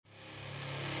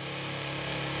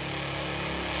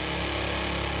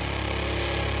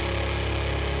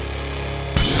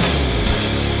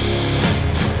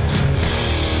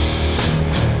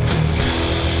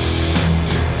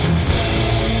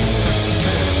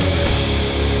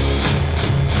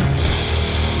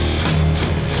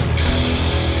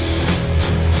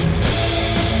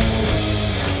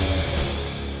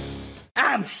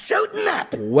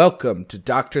Welcome to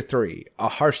Dr. 3, a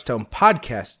Hearthstone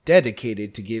podcast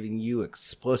dedicated to giving you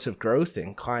explosive growth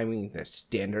and climbing the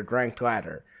standard ranked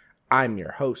ladder. I'm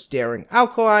your host, Daring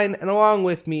Alkaline, and along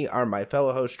with me are my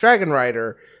fellow hosts, Dragon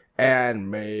Rider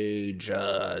and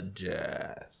Major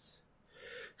Death.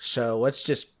 So let's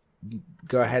just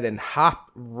go ahead and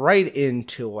hop right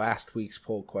into last week's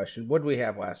poll question. What did we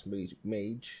have last week,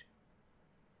 Mage?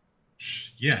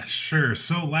 Yes, sure.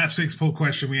 So last week's poll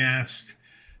question we asked,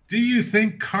 do you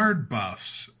think card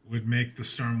buffs would make the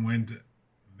Stormwind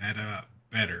meta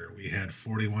better? We had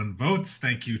 41 votes.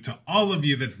 Thank you to all of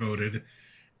you that voted.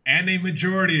 And a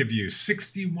majority of you,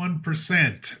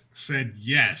 61%, said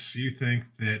yes, you think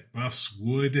that buffs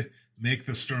would make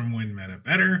the Stormwind meta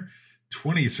better.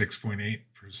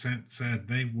 26.8% said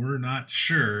they were not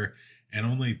sure. And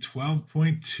only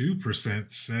 12.2%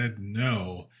 said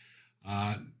no.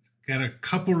 Got a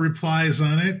couple replies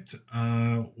on it.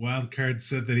 Wildcard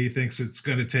said that he thinks it's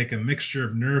going to take a mixture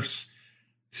of nerfs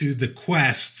to the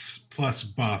quests plus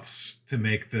buffs to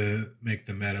make the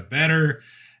meta better.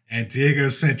 And Diego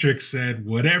Centric said,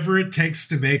 whatever it takes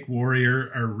to make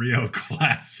Warrior a real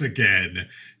class again.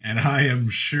 And I am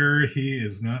sure he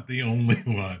is not the only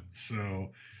one.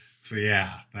 So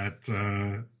yeah, that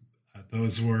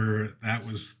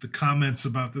was the comments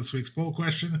about this week's poll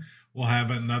question. We'll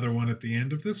have another one at the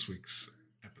end of this week's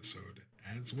episode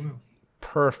as well.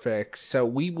 Perfect. So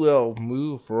we will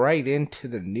move right into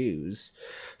the news.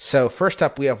 So first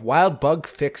up, we have Wild Bug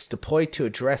Fix deployed to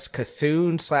address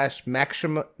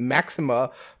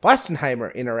Cthulhu/Maxima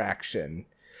Blastenheimer interaction.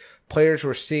 Players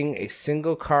were seeing a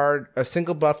single buff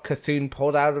Cthulhu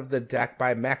pulled out of the deck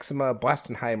by Maxima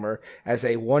Blastenheimer as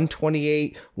a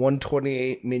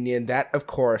 128 minion that, of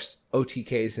course,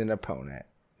 OTKs an opponent.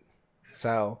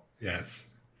 So... yes.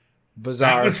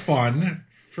 Bizarre. That was fun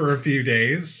for a few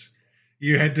days.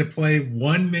 You had to play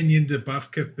one minion to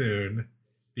buff Cthulhu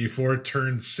before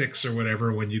turn 6 or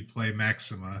whatever when you'd play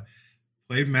Maxima.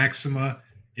 Played Maxima,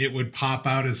 it would pop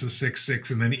out as a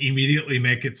 6/6 and then immediately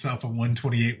make itself a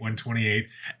 128.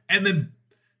 And then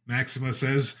Maxima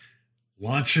says,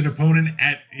 launch an opponent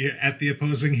at the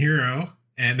opposing hero.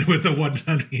 And with a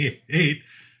 128,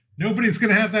 nobody's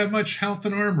going to have that much health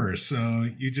and armor, so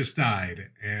you just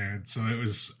died. And so it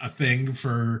was a thing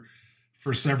for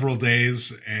several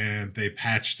days, and they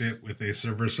patched it with a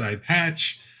server-side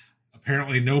patch.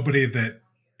 Apparently nobody that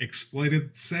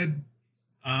exploited said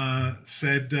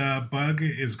bug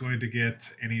is going to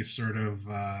get any sort of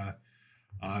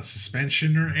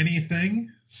suspension or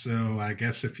anything. So I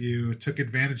guess if you took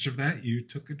advantage of that, you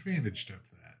took advantage of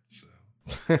that. So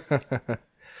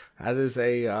that is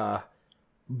a...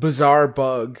 bizarre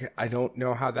bug. I don't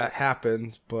know how that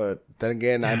happens, but then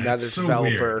again, I'm not a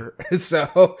developer.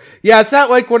 So, yeah, it's not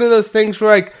like one of those things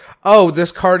where like, oh,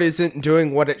 this card isn't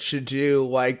doing what it should do.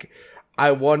 Like,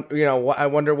 I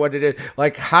wonder what it is.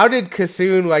 Like, how did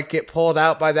Cthulhu like get pulled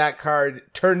out by that card,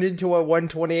 turned into a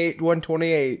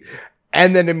 128,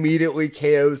 and then immediately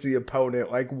KOs the opponent?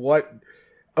 Like, what?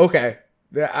 Okay.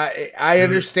 I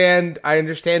understand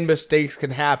mistakes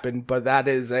can happen, but that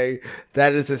is a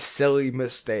silly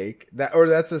mistake.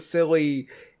 That's a silly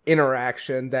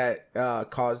interaction that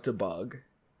caused a bug.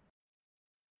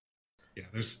 Yeah,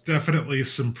 there's definitely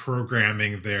some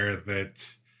programming there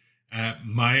that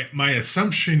my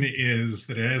assumption is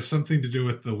that it has something to do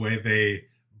with the way they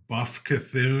buff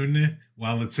Cthulhu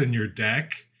while it's in your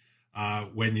deck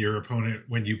when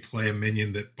you play a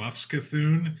minion that buffs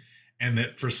Cthulhu. And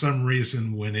that for some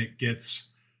reason, when it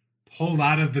gets pulled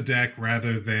out of the deck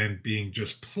rather than being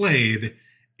just played,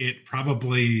 it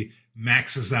probably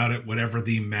maxes out at whatever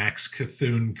the max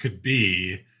Cthulhu could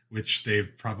be, which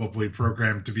they've probably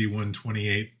programmed to be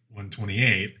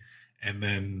 128, and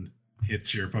then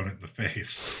hits your opponent in the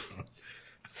face.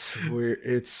 That's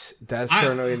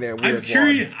certainly a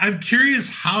weird I'm curious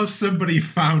how somebody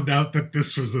found out that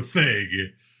this was a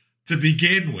thing. To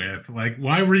begin with, like,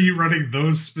 why were you running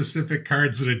those specific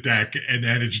cards in a deck and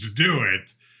managed to do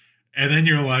it? And then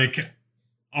you're like,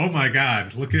 oh my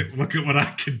God, look at what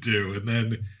I can do. And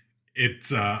then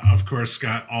it, of course,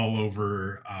 got all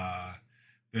over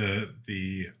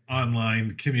the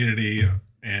online community.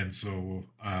 And so,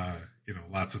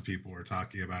 lots of people were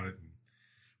talking about it.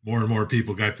 And more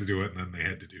people got to do it, and then they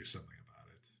had to do something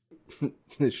about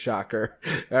it. Shocker.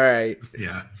 All right.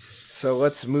 Yeah. So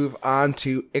let's move on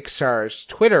to Ixar's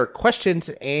Twitter questions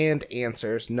and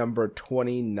answers number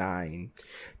 29.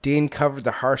 Dean covered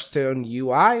the Hearthstone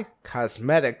UI,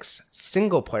 cosmetics,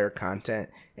 single-player content,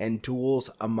 and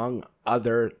duels, among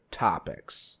other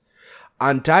topics.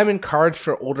 On diamond cards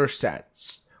for older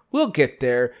sets. We'll get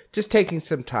there, just taking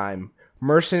some time.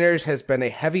 Mercenaries has been a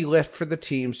heavy lift for the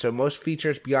team, so most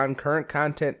features beyond current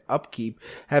content upkeep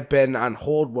have been on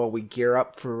hold while we gear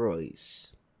up for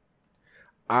release.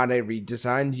 On a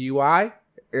redesigned UI,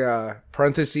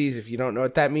 parentheses, if you don't know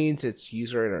what that means, it's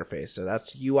user interface. So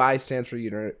that's UI stands for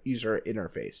user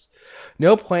interface.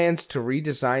 No plans to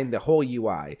redesign the whole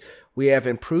UI. We have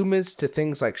improvements to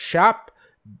things like shop,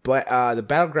 but the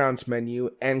Battlegrounds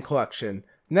menu, and collection.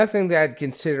 Nothing that I'd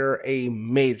consider a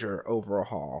major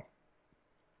overhaul.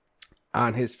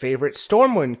 On his favorite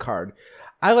Stormwind card,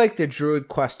 I like the Druid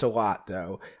quest a lot,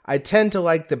 though. I tend to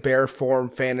like the bear form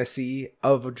fantasy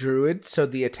of a Druid, so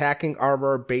the attacking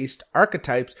armor-based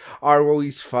archetypes are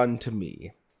always fun to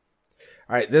me.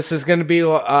 All right, this is going to be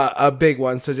a big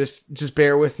one, so just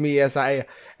bear with me as I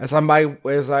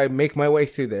make my way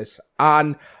through this.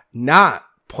 On not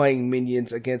playing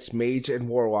minions against Mage and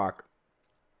Warlock,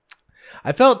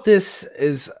 I felt this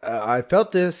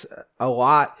a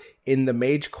lot in the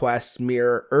Mage Quest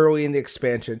mirror early in the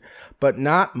expansion, but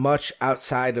not much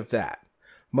outside of that.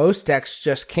 Most decks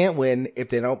just can't win if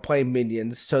they don't play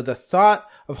minions, so the thought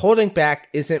of holding back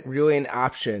isn't really an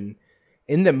option.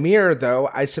 In the mirror, though,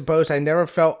 I suppose I never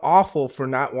felt awful for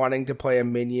not wanting to play a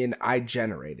minion I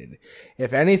generated.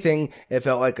 If anything, it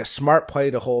felt like a smart play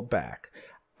to hold back.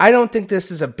 I don't think this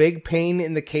is a big pain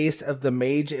in the case of the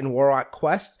Mage and Warlock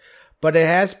quest, but it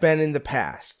has been in the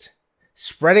past.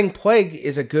 Spreading Plague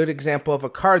is a good example of a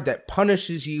card that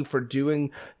punishes you for doing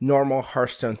normal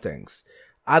Hearthstone things.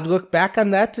 I'd look back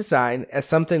on that design as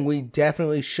something we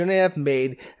definitely shouldn't have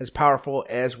made as powerful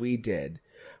as we did.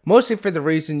 Mostly for the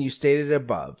reason you stated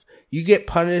above. You get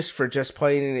punished for just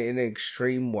playing it in an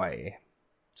extreme way.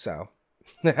 So,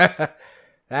 that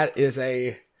is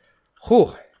a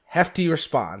hefty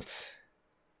response.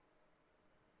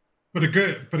 But a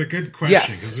good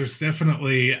question, because there's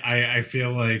definitely, I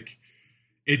feel like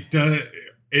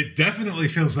it definitely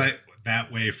feels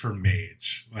that way for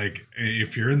Mage. Like,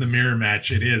 if you're in the mirror match,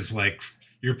 it is like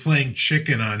you're playing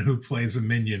chicken on who plays a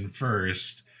minion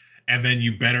first, and then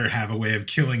you better have a way of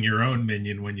killing your own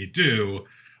minion when you do.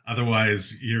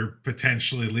 Otherwise, you're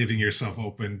potentially leaving yourself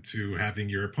open to having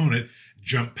your opponent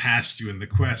jump past you in the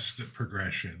quest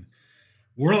progression.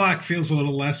 Warlock feels a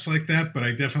little less like that, but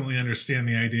I definitely understand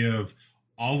the idea of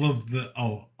a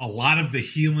lot of the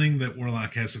healing that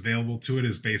Warlock has available to it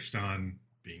is based on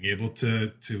being able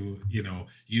to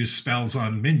use spells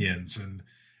on minions,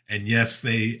 and yes,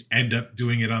 they end up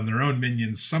doing it on their own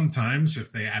minions sometimes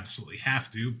if they absolutely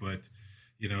have to, but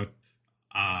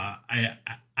I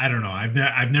don't know.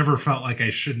 I've never felt like I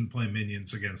shouldn't play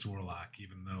minions against Warlock,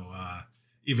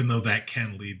 even though that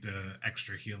can lead to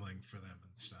extra healing for them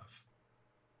and stuff.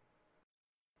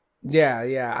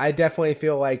 Yeah, I definitely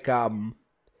feel like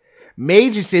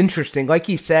Mage is interesting. Like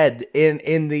you said,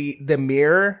 in the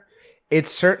mirror,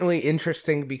 it's certainly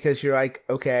interesting because you're like,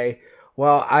 okay,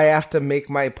 well, I have to make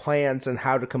my plans on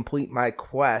how to complete my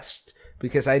quest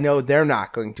because I know they're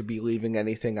not going to be leaving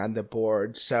anything on the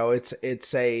board. So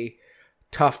it's a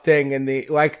tough thing. And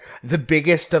the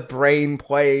biggest of brain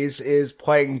plays is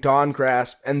playing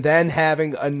Dawngrasp and then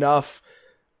having enough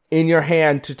in your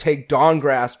hand to take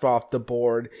Dawngrasp off the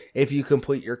board if you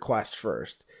complete your quest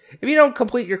first. If you don't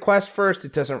complete your quest first,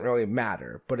 it doesn't really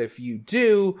matter. But if you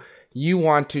do, you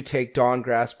want to take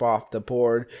Dawngrasp off the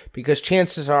board because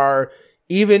chances are,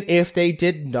 even if they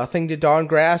did nothing to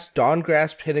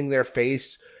Dawngrasp hitting their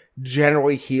face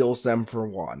generally heals them for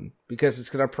one because it's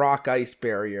going to proc Ice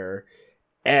Barrier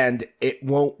and it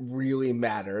won't really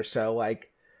matter. So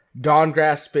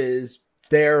Dawngrasp is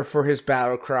there for his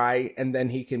battle cry, and then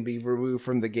he can be removed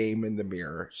from the game in the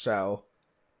mirror. So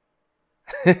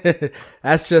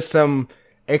that's just some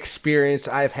experience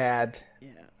I've had. Yeah.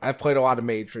 I've played a lot of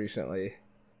Mage recently.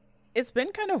 It's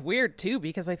been kind of weird too,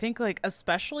 because I think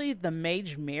especially the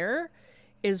Mage Mirror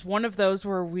is one of those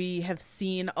where we have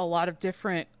seen a lot of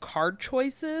different card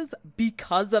choices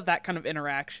because of that kind of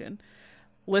interaction.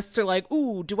 Lists are like,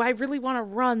 ooh, do I really want to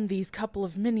run these couple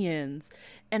of minions?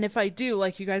 And if I do,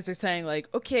 like you guys are saying,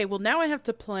 okay, well, now I have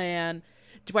to plan.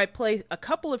 Do I play a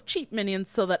couple of cheap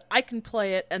minions so that I can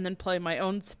play it and then play my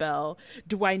own spell?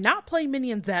 Do I not play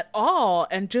minions at all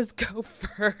and just go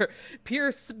for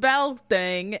pure spell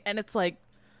thing? And it's like,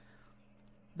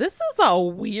 this is a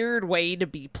weird way to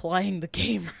be playing the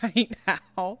game right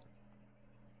now.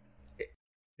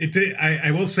 It did.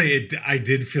 I will say it. I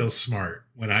did feel smart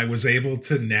when I was able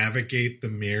to navigate the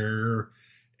mirror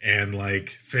and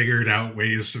figured out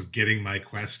ways of getting my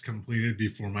quest completed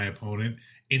before my opponent,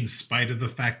 in spite of the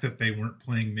fact that they weren't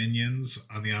playing minions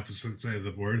on the opposite side of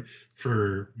the board,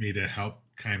 for me to help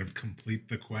kind of complete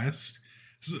the quest.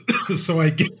 So I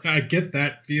get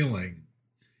that feeling.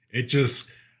 It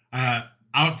just,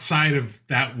 Outside of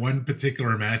that one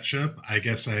particular matchup, I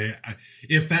guess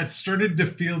if that started to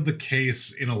feel the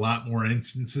case in a lot more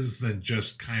instances than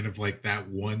just kind of like that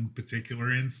one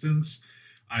particular instance,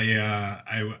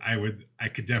 I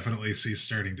could definitely see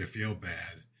starting to feel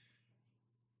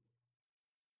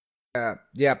bad.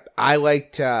 Yep.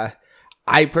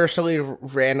 I personally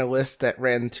ran a list that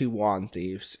ran 2 Wand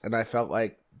Thieves, and I felt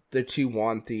like the 2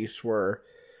 Wand Thieves were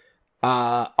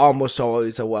almost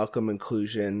always a welcome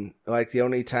inclusion. Like, the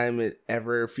only time it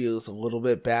ever feels a little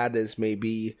bit bad is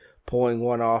maybe pulling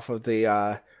one off of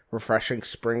the refreshing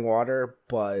spring water,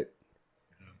 but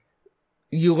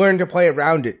you learn to play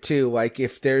around it too. Like,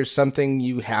 if there's something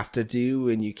you have to do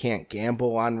and you can't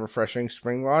gamble on refreshing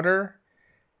spring water,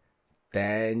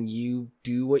 then you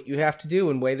do what you have to do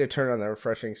and wait a turn on the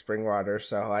refreshing spring water.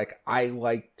 So, like, I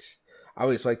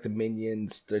always liked the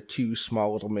minions, the 2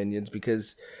 small little minions,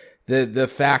 because the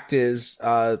fact is,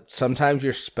 sometimes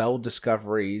your spell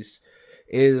discoveries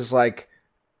is like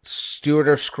Steward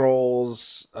of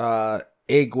Scrolls,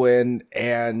 Egwin,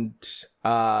 and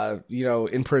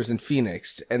Imprisoned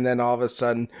Phoenix, and then all of a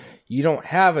sudden you don't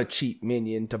have a cheap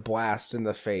minion to blast in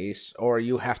the face, or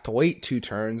you have to wait 2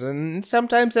 turns, and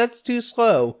sometimes that's too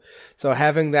slow. So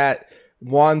having that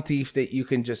Wand Thief that you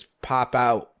can just pop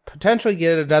out, potentially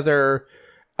get another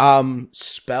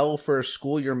spell for a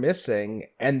school you're missing,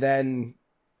 and then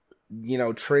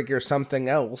trigger something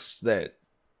else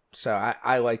so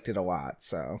I liked it a lot.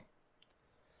 So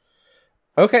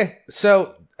okay,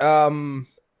 so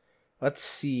let's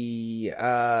see,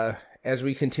 as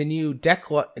we continue, deck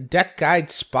guide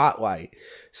spotlight.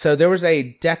 So there was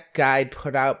a deck guide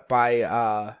put out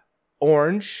by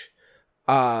Orange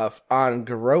on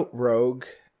Garrote Rogue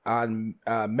on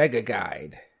Mega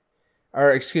Guide.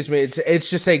 Or, excuse me, it's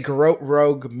just a Garrote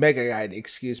Rogue Mega Guide.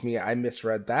 Excuse me, I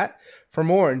misread that.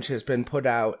 From Orange has been put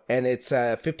out, and it's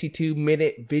a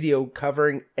 52-minute video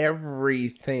covering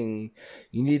everything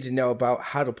you need to know about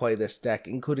how to play this deck,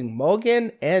 including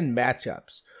mulligan and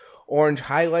matchups. Orange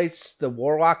highlights the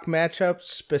Warlock matchups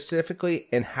specifically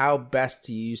and how best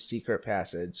to use Secret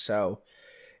Passage. So,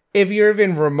 if you're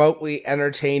even remotely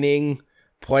entertaining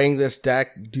playing this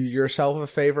deck, do yourself a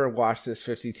favor and watch this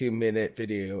 52-minute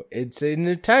video. It's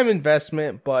a time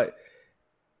investment, but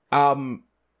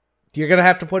you're going to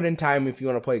have to put in time if you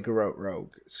want to play Garrote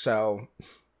Rogue. So,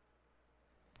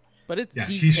 but it's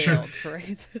detailed,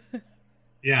 right?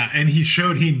 Yeah, and he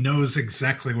showed he knows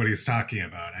exactly what he's talking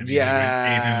about. I mean, he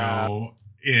went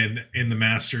 8-0 in the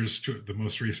Masters Tour, the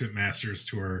most recent Masters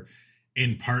Tour,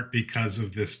 in part because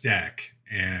of this deck,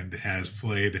 and has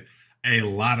played a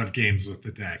lot of games with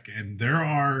the deck. And there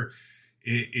are,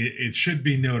 it should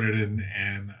be noted,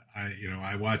 and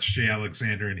I watched Jay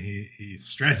Alexander, and he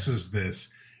stresses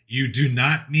this: you do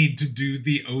not need to do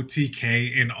the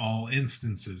OTK in all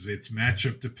instances. It's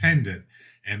matchup dependent.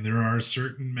 And there are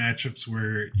certain matchups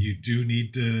where you do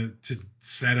need to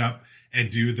set up and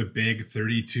do the big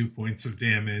 32 points of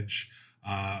damage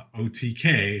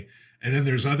OTK. And then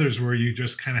there's others where you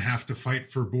just kind of have to fight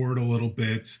for board a little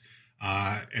bit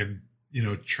and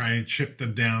try and chip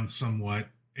them down somewhat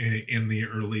in the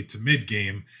early to mid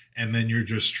game. And then you're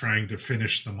just trying to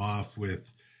finish them off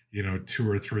with 2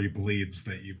 or 3 bleeds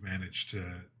that you've managed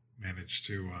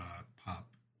to pop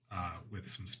with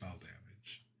some spell damage.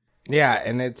 Yeah,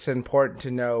 and it's important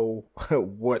to know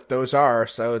what those are.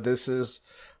 So this is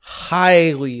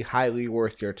highly, highly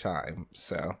worth your time.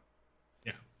 So,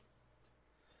 yeah.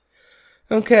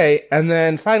 Okay, and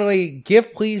then finally,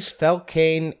 Give Please,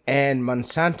 Felkane, and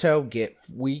Monsanto get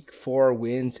week 4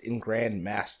 wins in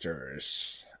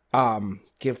Grandmasters.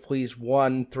 Give Please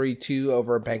won 3-2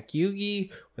 over Bank Yugi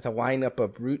with a lineup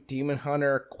of Brute Demon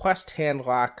Hunter, Quest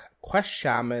Handlock, Quest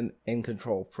Shaman, and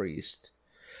Control Priest.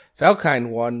 Felkane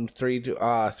won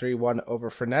 3-1 over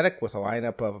Frenetic with a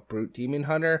lineup of Brute Demon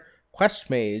Hunter, Quest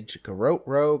Mage, Garrote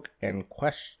Rogue, and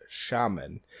Quest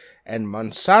Shaman. And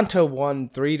Monsanto won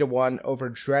 3-1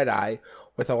 over Dreadeye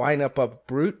with a lineup of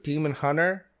Brute Demon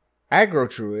Hunter, Aggro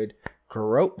Druid,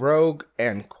 Garrote Rogue,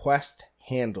 and Quest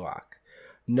Handlock.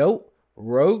 Note,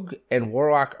 Rogue and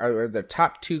Warlock are the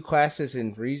top 2 classes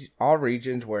in all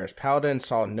regions, whereas Paladin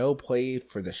saw no play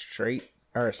for the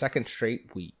second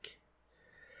straight week.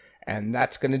 And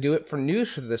that's going to do it for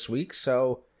news for this week.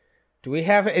 So, do we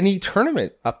have any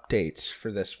tournament updates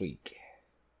for this week?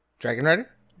 Dragon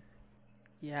Rider?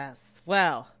 Yes.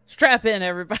 Well, strap in,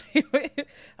 everybody.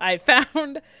 I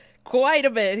found quite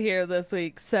a bit here this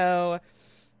week. So,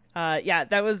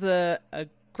 that was a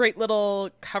great little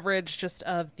coverage just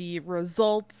of the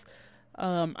results.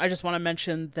 I just want to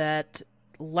mention that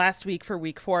last week for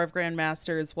week 4 of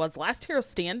Grandmasters was Last Hero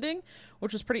Standing,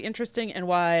 which was pretty interesting, and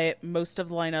why most of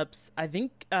the lineups, I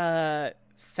think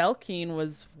Felkeen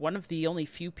was one of the only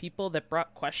few people that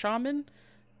brought Quest Shaman,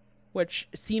 which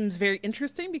seems very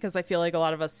interesting because I feel like a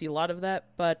lot of us see a lot of that,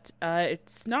 but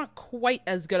it's not quite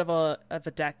as good of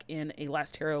a deck in a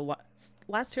Last Hero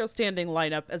Standing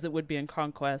lineup as it would be in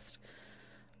Conquest.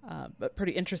 But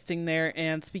pretty interesting there.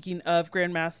 And speaking of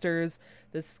Grandmasters,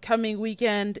 this coming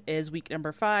weekend is week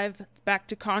number 5, back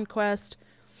to Conquest.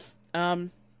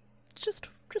 Just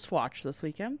watch this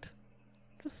weekend.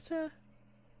 Just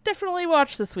definitely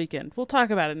watch this weekend. We'll talk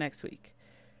about it next week.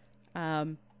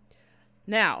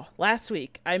 Now, last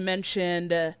week I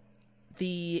mentioned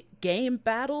the game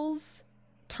battles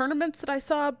tournaments that I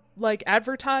saw like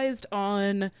advertised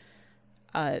on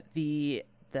the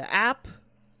app.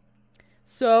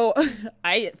 So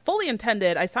I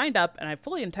signed up and I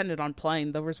fully intended on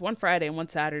playing. There was one Friday and one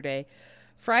Saturday.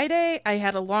 Friday, I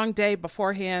had a long day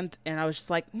beforehand and I was just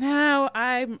like, no,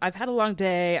 I've had a long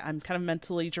day. I'm kind of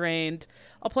mentally drained.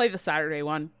 I'll play the Saturday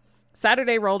one.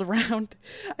 Saturday rolled around.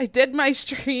 I did my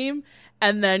stream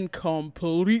and then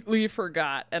completely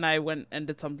forgot. And I went and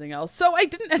did something else. So I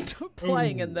didn't end up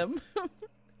playing in them.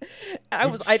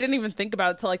 I didn't even think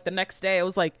about it till like the next day. I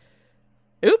was like,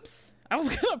 oops. I was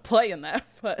going to play in that,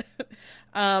 but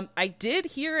I did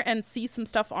hear and see some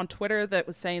stuff on Twitter that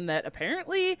was saying that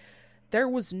apparently there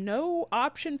was no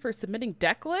option for submitting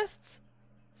deck lists.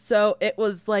 So it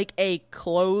was like a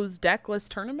closed deck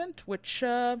list tournament, which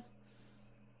that's kind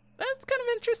of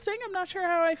interesting. I'm not sure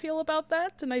how I feel about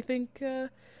that. And I think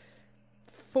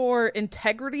for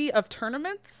integrity of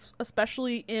tournaments,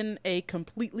 especially in a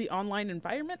completely online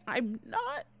environment, I'm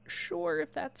not sure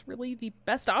if that's really the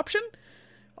best option,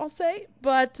 I'll say,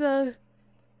 but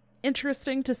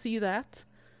interesting to see that.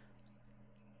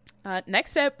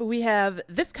 Next up, we have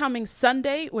this coming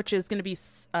Sunday, which is going to be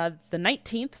the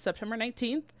 19th, September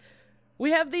 19th.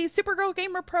 We have the Supergirl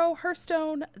Gamer Pro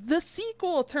Hearthstone, the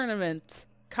sequel tournament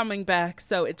coming back.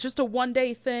 So it's just a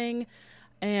one-day thing.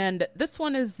 And this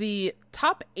one is the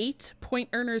top 8 point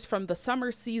earners from the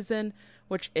summer season,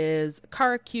 which is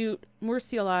Karakute,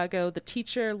 Murcielago, The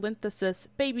Teacher, Linthesis,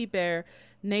 Baby Bear,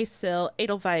 Naysil,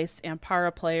 Edelweiss, and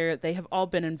Paraplayer. They have all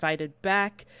been invited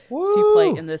back to play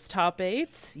in this top 8.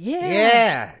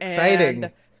 Yeah, exciting.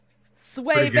 And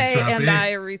Swaybe and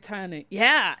I are returning.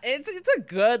 Yeah, it's a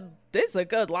good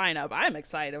lineup. I'm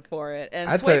excited for it. And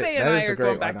Swaybe and I are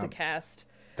going back to cast.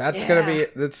 That's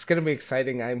gonna be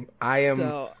exciting.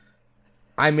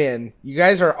 I'm in. You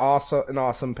guys are also an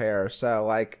awesome pair. So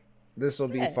like this will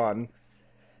be fun.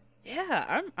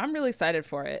 Yeah, I'm really excited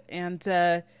for it.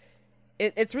 And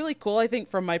it's really cool, I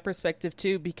think, from my perspective,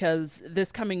 too, because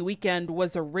this coming weekend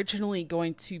was originally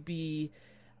going to be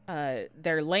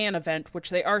their LAN event, which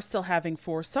they are still having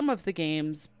for some of the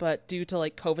games, but due to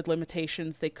like COVID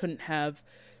limitations, they couldn't have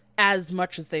as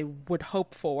much as they would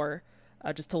hope for,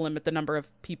 just to limit the number of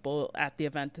people at the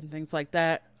event and things like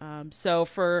that. So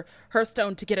for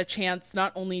Hearthstone to get a chance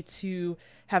not only to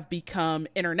have become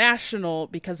international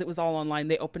because it was all online,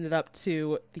 they opened it up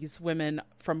to these women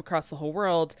from across the whole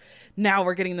world. Now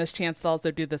we're getting this chance to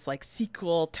also do this like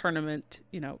sequel tournament,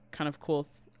 kind of cool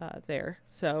there.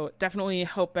 So definitely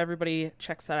hope everybody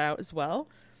checks that out as well.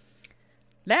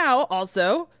 Now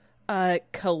also,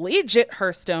 Collegiate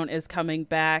Hearthstone is coming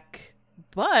back,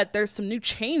 but there's some new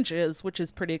changes, which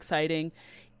is pretty exciting.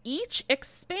 Each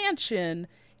expansion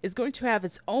is going to have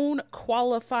its own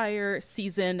qualifier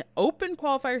season, open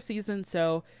qualifier season.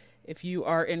 So if you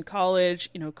are in college,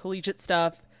 collegiate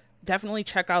stuff, definitely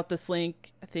check out this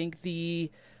link. I think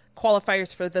the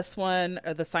qualifiers for this one,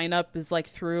 the sign up is like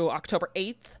through October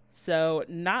 8th. So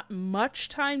not much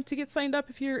time to get signed up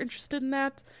if you're interested in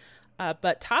that.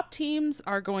 But top teams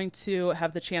are going to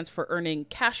have the chance for earning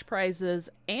cash prizes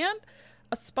and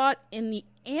a spot in the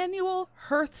annual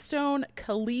Hearthstone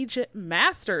Collegiate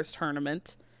Masters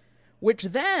Tournament, which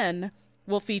then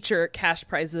will feature cash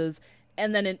prizes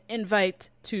and then an invite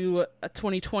to a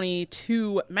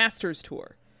 2022 Masters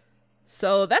Tour.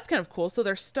 So that's kind of cool. So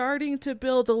they're starting to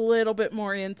build a little bit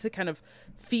more into kind of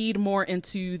feed more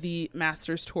into the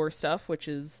Masters Tour stuff, which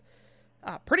is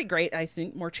pretty great, I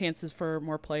think. More chances for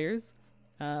more players.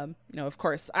 Of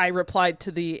course, I replied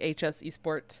to the HS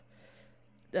Esport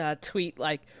tweet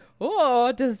like,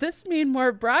 oh, does this mean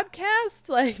more broadcasts?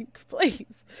 Like,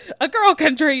 please, a girl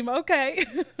can dream, okay?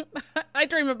 I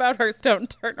dream about Hearthstone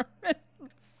tournaments.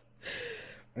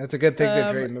 That's a good thing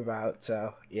to dream about,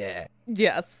 so, yeah.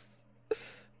 Yes.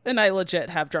 And I legit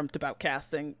have dreamt about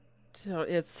casting, so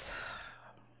it's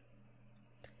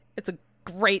a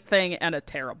great thing and a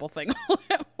terrible thing all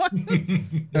at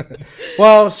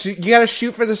Well, you got to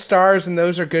shoot for the stars, and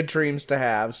those are good dreams to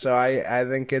have. So I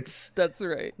think it's... That's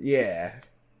right. Yeah.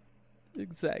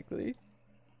 Exactly.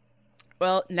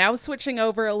 Well, now switching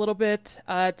over a little bit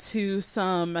to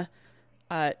some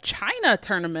China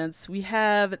tournaments. We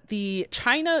have the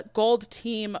China Gold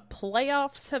Team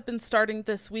playoffs have been starting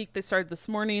this week. They started this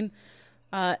morning.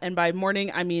 And by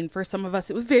morning, I mean, for some of us,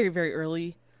 it was very, very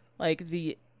early. Like,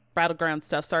 the Battleground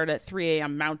stuff started at 3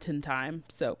 a.m. Mountain Time.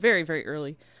 So, very, very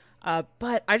early.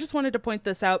 But I just wanted to point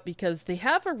this out because they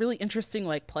have a really interesting,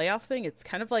 like, playoff thing. It's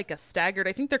kind of like a staggered,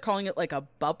 I think they're calling it, like, a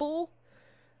bubble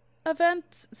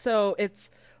event. So, it's,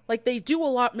 like, they do a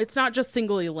lot. It's not just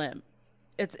single elim.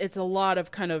 It's a lot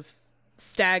of kind of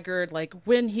staggered, like,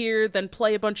 win here, then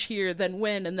play a bunch here, then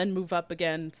win, and then move up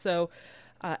again. So,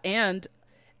 and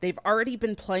they've already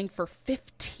been playing for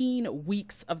 15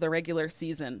 weeks of the regular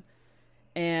season.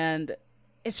 And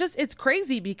it's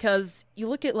crazy because you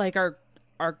look at, like, our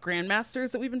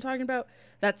Grandmasters that we've been talking about,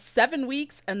 that's 7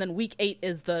 weeks, and then week 8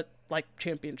 is the, like,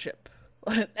 championship.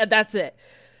 And that's it.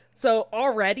 So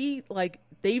already, like,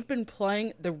 they've been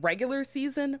playing the regular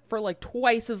season for, like,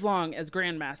 twice as long as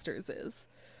Grandmasters is.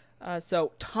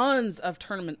 So tons of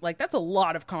tournament, like, that's a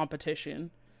lot of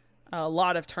competition, a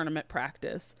lot of tournament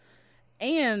practice.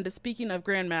 And speaking of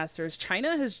Grandmasters,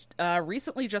 China has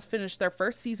recently just finished their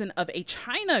first season of a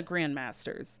China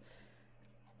Grandmasters.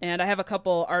 And I have a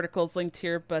couple articles linked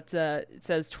here, but it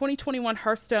says 2021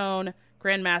 Hearthstone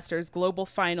Grandmasters Global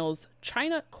Finals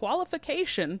China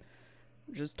Qualification,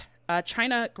 just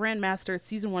China Grandmasters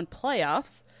Season 1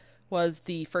 Playoffs, was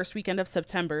the first weekend of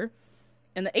September.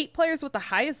 And the 8 players with the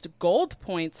highest gold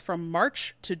points from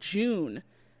March to June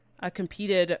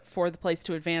competed for the place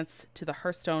to advance to the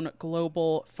Hearthstone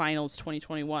Global Finals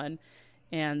 2021.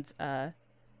 And, oh,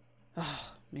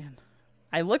 man.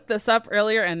 I looked this up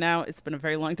earlier, and now it's been a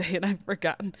very long day, and I've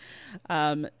forgotten.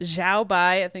 Zhao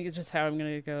Bai, I think is just how I'm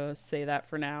going to go say that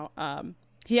for now.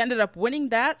 He ended up winning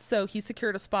that, so he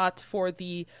secured a spot for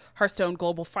the Hearthstone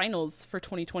Global Finals for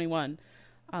 2021.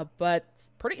 But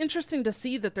pretty interesting to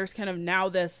see that there's kind of now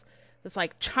this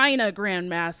like China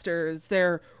Grandmasters.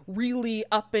 They're really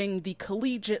upping the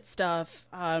collegiate stuff.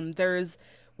 There's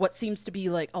what seems to be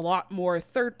like a lot more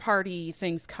third-party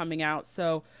things coming out.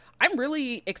 So I'm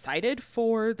really excited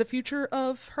for the future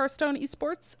of Hearthstone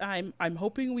esports. I'm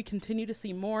hoping we continue to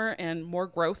see more and more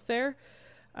growth there.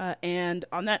 And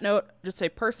on that note, just a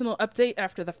personal update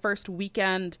after the first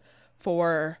weekend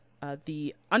for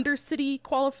the Undercity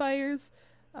qualifiers.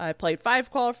 I played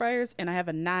 5 qualifiers, and I have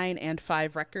a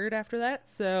 9-5 record after that.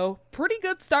 So pretty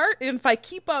good start. And if I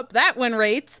keep up that win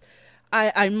rate,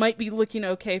 I might be looking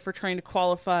okay for trying to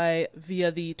qualify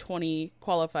via the 20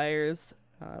 qualifiers.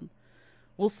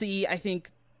 We'll see. I think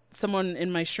someone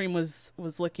in my stream was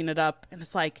looking it up, and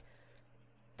it's like,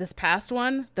 this past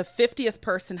one, the 50th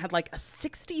person had like a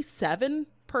 67%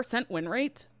 win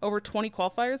rate over 20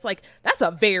 qualifiers. Like, that's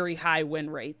a very high win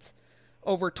rate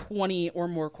over 20 or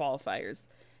more qualifiers.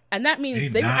 And that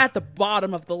means they were at the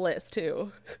bottom of the list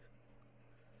too.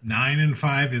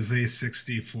 9-5 is a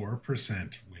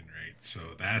 64% win rate. So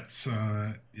that's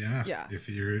yeah. If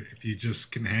you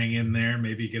just can hang in there,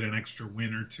 maybe get an extra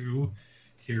win or two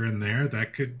here and there,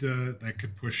 that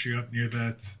could push you up near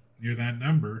that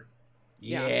number.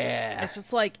 Yeah. It's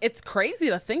just like, it's crazy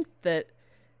to think that,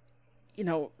 you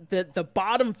know, the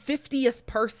bottom 50th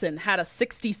person had a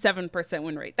 67%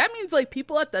 win rate. That means, like,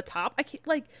 people at the top,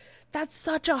 that's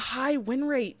such a high win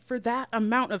rate for that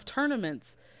amount of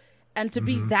tournaments. And to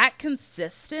be that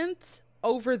consistent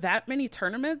over that many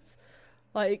tournaments,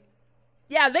 like,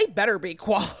 yeah, they better be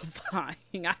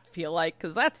qualifying, I feel like,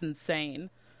 because that's insane.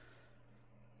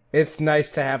 It's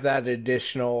nice to have that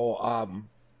additional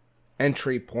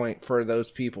entry point for those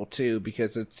people too,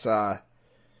 because it's I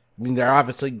mean, they're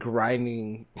obviously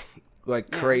grinding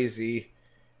like crazy.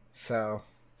 So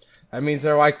that means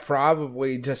they're like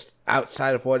probably just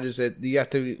outside of, what is it, you have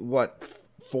to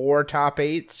 4 top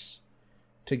 8s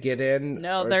to get in?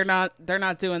 No, they're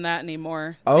not doing that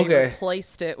anymore. Okay. They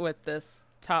replaced it with this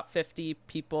top 50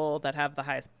 people that have the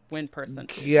highest win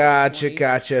percentage.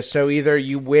 Gotcha. So either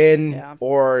you win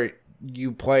or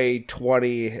you play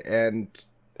 20 and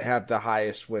have the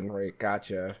highest win rate.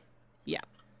 Gotcha. Yeah.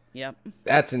 Yep.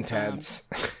 That's intense.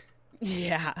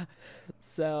 Yeah.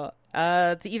 So,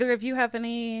 do either of you have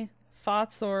any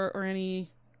thoughts or any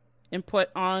input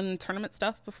on tournament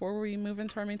stuff before we move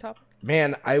into our main topic?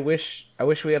 Man, I wish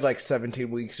we had like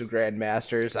 17 weeks of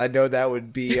Grandmasters. I know that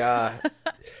would be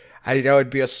it'd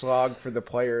be a slog for the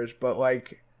players, but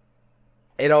like,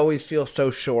 it always feels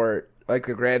so short. Like,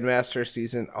 the Grandmaster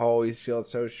season always feels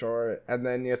so short, and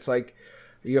then it's like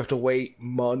you have to wait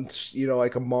months,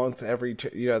 like a month every,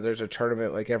 there's a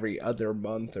tournament like every other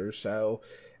month or so.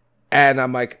 And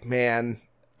I'm like, man,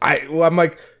 I'm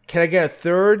like, can I get a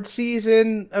third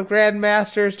season of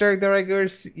Grandmasters during the regular,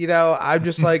 I'm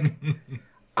just like,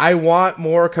 I want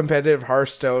more competitive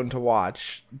Hearthstone to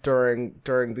watch during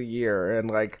the year. And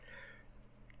like,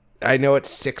 I know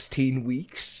it's 16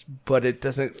 weeks, but it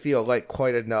doesn't feel like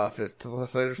quite enough. It's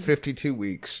 52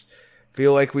 weeks.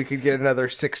 Feel like we could get another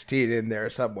 16 in there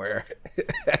somewhere.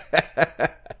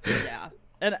 Yeah.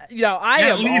 And, I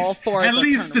am all for at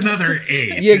least another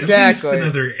 8. Yeah, exactly. At least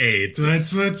another 8.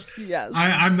 That's yes.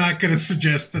 I'm not going to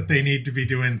suggest that they need to be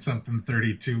doing something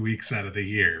 32 weeks out of the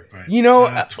year, but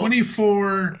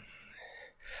 24.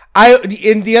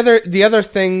 And the other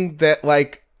thing that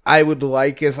like I would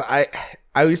like is I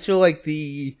always feel like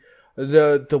the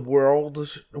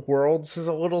worlds is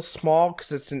a little small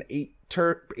because it's an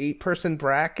 8-person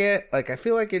bracket. Like I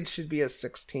feel like it should be a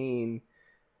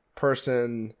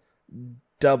 16-person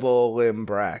double limb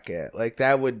bracket. Like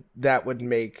that would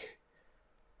make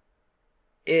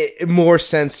it more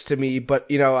sense to me. But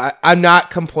I'm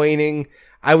not complaining.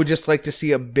 I would just like to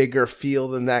see a bigger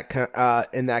field in that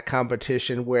in that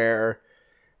competition where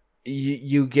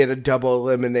you get a double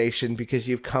elimination because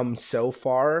you've come so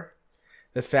far.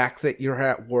 The fact that you're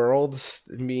at Worlds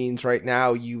means right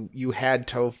now you had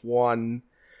to have won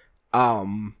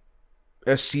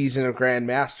a season of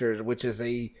Grandmasters, which is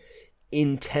a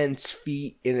intense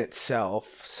feat in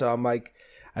itself. So I'm like,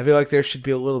 I feel like there should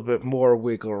be a little bit more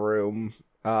wiggle room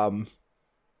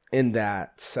in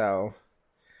that. So,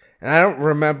 and I don't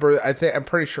remember. I'm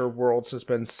pretty sure Worlds has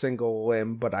been single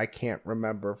limb, but I can't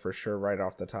remember for sure right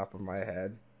off the top of my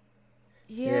head.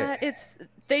 Yeah. It's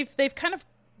they've kind of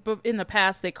in the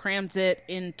past they crammed it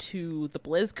into the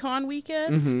BlizzCon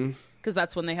weekend because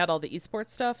that's when they had all the esports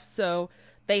stuff. So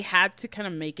they had to kind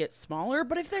of make it smaller.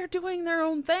 But if they're doing their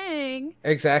own thing,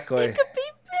 exactly, it could be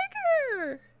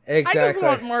bigger. Exactly. I just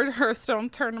want more Hearthstone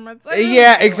tournaments.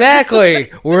 Yeah,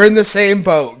 exactly. We're in the same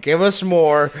boat. Give us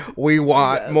more. We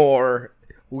want more.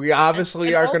 We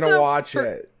obviously are going to watch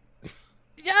it.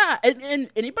 Yeah, and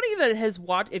anybody that has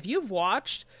watched, if you've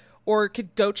watched or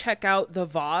could go check out the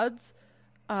VODs,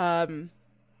 I'll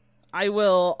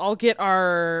get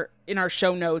in our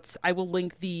show notes, I will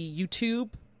link the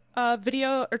YouTube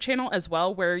video or channel as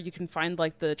well, where you can find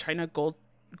like the China Gold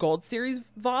Series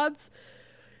VODs.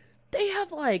 They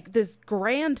have like this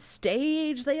grand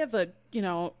stage. They have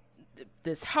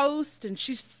this host, and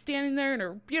she's standing there in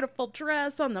her beautiful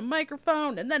dress on the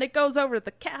microphone, and then it goes over to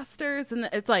the casters, and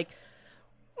it's like,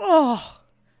 oh,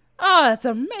 it's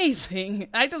amazing.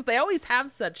 They always have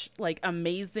such like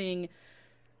amazing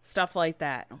stuff like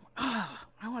that. Oh,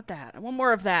 I want that. I want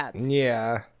more of that.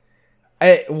 Yeah.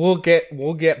 We'll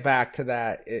get back to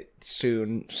that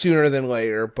sooner than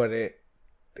later, but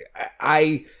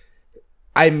I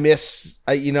miss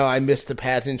the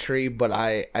pageantry, but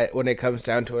I when it comes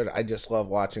down to it, I just love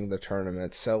watching the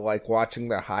tournaments. So like watching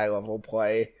the high level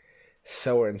play,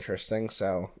 so interesting.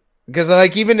 So because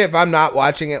like even if I'm not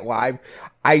watching it live,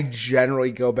 I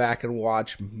generally go back and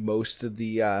watch most of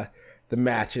the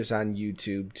matches on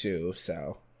YouTube too.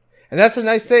 So. And that's a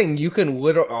nice thing. You can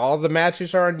all the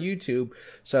matches are on YouTube.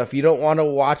 So if you don't want to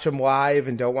watch them live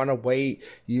and don't want to wait,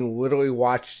 you can literally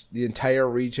watch the entire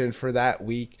region for that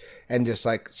week and just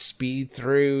like speed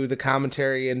through the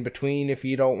commentary in between if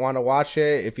you don't want to watch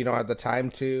it, if you don't have the time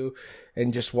to,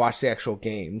 and just watch the actual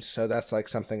games. So that's like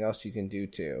something else you can do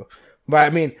too. But I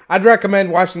mean, I'd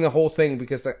recommend watching the whole thing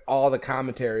because all the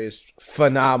commentary is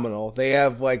phenomenal. They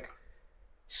have like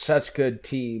such good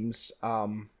teams.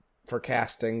 For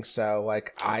casting, so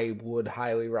like I would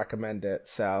highly recommend it.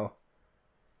 So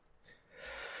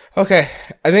okay,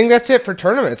 I think that's it for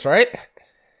tournaments, right?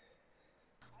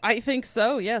 I think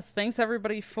so. Yes. Thanks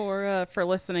everybody for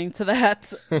listening to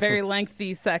that very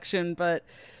lengthy section. But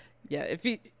yeah, if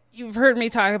you've heard me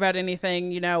talk about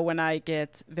anything, when I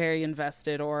get very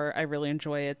invested or I really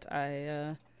enjoy it,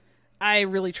 I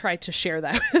really try to share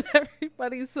that with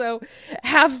everybody. So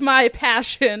have my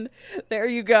passion. There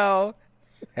you go.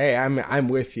 Hey, I'm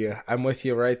with you. I'm with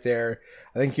you right there.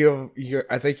 I think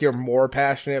you're more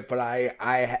passionate, but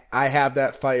I have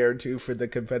that fire too for the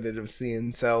competitive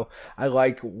scene. So I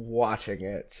like watching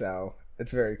it. So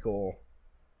it's very cool.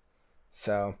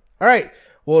 So all right.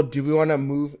 Well, do we want to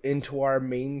move into our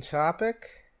main topic?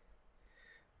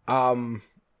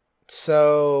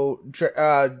 So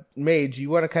Mage, you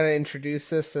want to kind of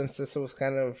introduce this since this was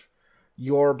kind of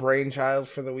your brainchild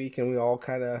for the week and we all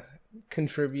kind of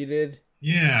contributed?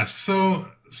 Yeah,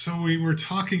 so we were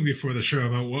talking before the show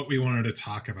about what we wanted to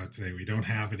talk about today. We don't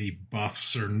have any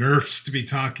buffs or nerfs to be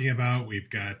talking about. We've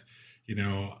got,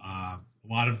 a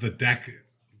lot of the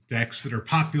decks that are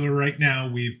popular right now,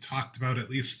 we've talked about at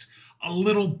least a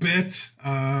little bit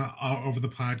over the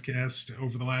podcast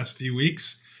over the last few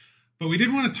weeks. But we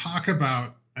did want to talk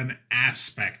about an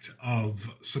aspect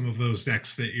of some of those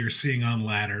decks that you're seeing on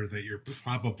ladder, that you're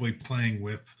probably playing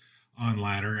with on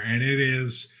ladder, and it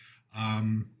is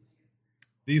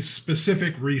these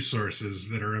specific resources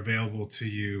that are available to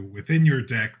you within your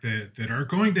deck that are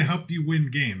going to help you win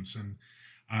games. And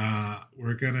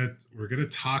we're gonna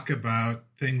talk about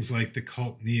things like the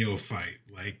Cult Neophyte,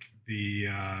 like the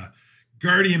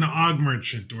Guardian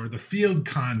Augmerchant, or the Field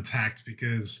Contact,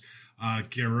 because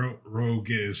Garrote Rogue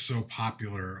is so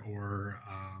popular, or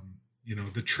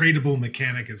the tradable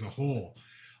mechanic as a whole.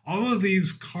 All of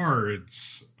these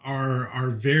cards are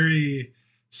very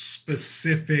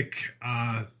specific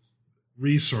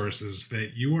resources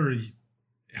that you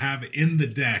have in the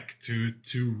deck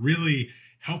to really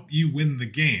help you win the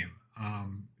game.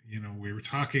 We were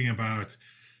talking about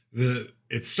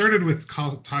it started with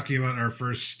talking about our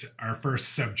first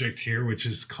subject here, which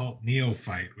is Cult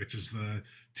Neophyte, which is the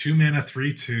 2-mana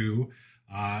 3/2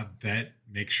 that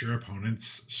makes your opponent's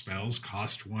spells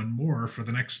cost 1 more for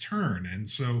the next turn. And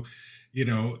so, it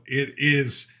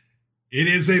is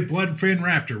a Bloodfin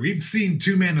Raptor. We've seen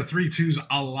 2-mana 3/2s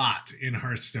a lot in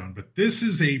Hearthstone, but this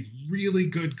is a really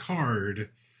good card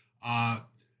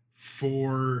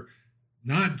for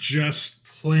not just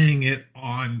playing it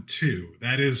on 2.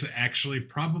 That is actually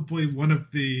probably one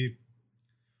of the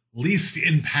least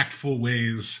impactful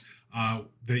ways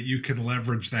that you can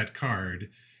leverage that card.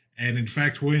 And in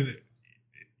fact, when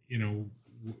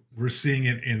we're seeing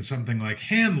it in something like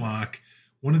Handlock,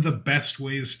 one of the best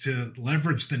ways to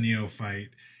leverage the Neophyte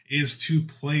is to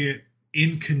play it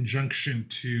in conjunction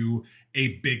to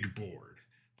a big board.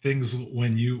 Things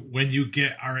when you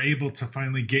are able to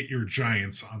finally get your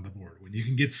giants on the board, when you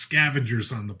can get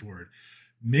scavengers on the board,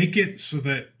 make it so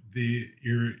that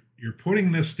you're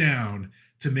putting this down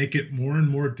to make it more and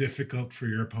more difficult for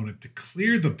your opponent to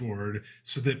clear the board,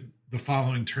 so that the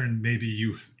following turn maybe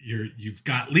you've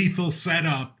got lethal set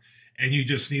up and you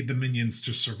just need the minions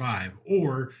to survive,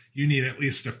 or you need at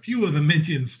least a few of the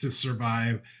minions to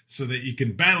survive so that you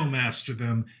can battle master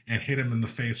them and hit them in the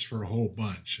face for a whole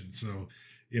bunch. And so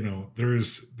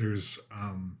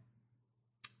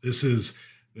this is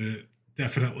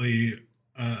definitely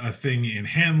a thing in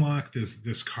Handlock.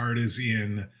 This card is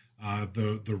in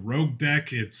the Rogue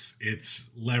deck. It's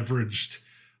leveraged.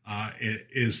 It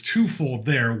is twofold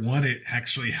there. One, it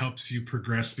actually helps you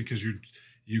progress because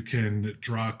you can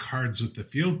draw cards with the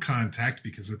Field Contact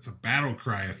because it's a battle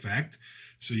cry effect.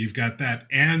 So you've got that,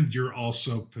 and you're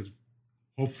also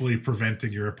hopefully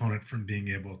preventing your opponent from being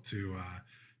able to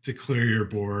clear your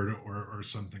board or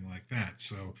something like that.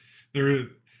 So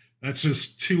that's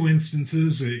just 2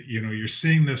 instances. You're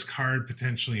seeing this card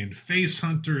potentially in Face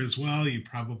Hunter as well. You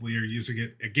probably are using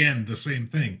it, again, the same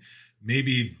thing.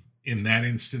 Maybe in that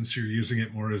instance, you're using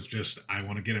it more as just, I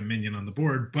want to get a minion on the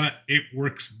board, but it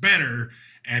works better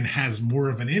and has more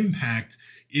of an impact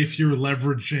if you're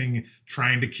leveraging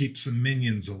trying to keep some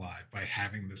minions alive by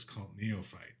having this Cult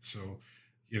Neophyte. So,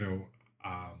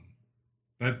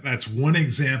 that's one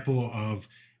example of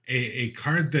a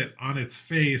card that on its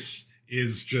face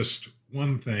is just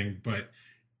one thing, but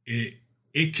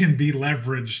it can be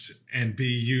leveraged and be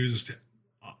used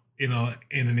in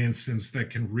an instance that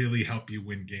can really help you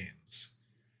win games.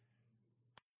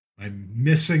 I'm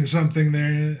missing something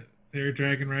there,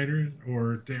 Dragon Rider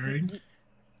or Daring?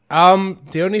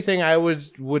 The only thing I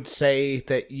would say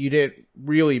that you didn't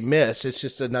really miss, it's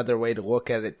just another way to look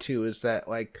at it too, is that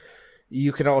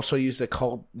you can also use the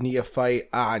Cult Neophyte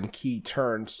on key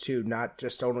turns too, not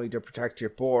just only to protect your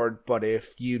board, but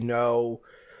if you know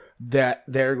that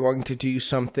they're going to do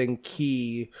something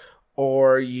key,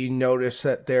 or you notice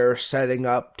that they're setting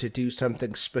up to do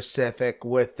something specific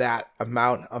with that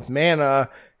amount of mana,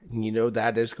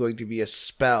 that is going to be a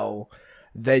spell,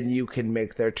 then you can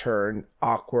make their turn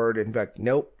awkward and be like,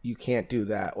 nope, you can't do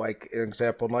that. Like an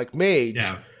example, like Mage,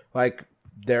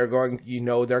 they're going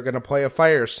to play a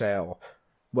Fire Sale.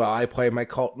 Well, I play my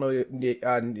Cult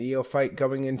Neophyte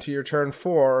going into your turn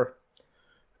 4.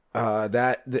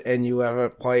 And you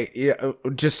haven't played.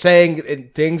 Just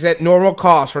saying things at normal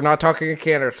cost. We're not talking a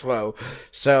canter slow.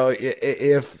 So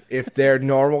if they're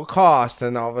normal cost,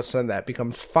 then all of a sudden that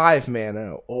becomes 5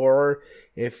 mana. Or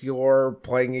if you're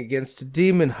playing against a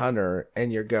Demon Hunter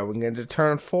and you're going into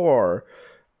turn 4.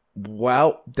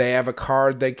 Well, they have a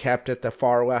card they kept at the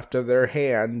far left of their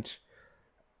hand.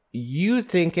 You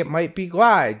think it might be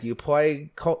Glide. You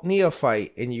play Cult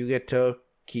Neophyte, and you get to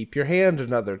keep your hand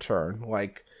another turn.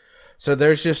 So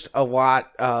there's just a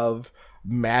lot of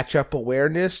matchup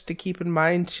awareness to keep in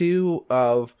mind too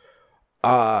of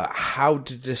how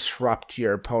to disrupt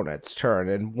your opponent's turn,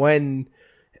 and when,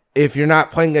 if you're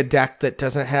not playing a deck that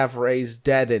doesn't have Raised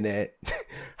Dead in it,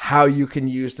 how you can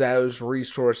use those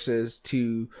resources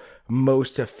to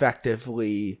most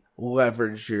effectively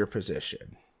leverage your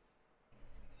position.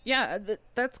 Yeah,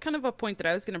 that's kind of a point that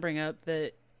I was going to bring up,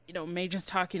 that, you know, Mage is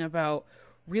talking about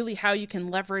really how you can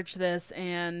leverage this,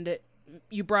 and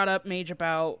you brought up, Mage,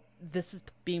 about this is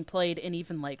being played in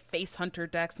even like Face Hunter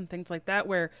decks and things like that,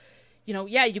 where, you know,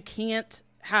 yeah, you can't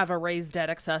have a Raised Dead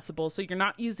accessible, so you're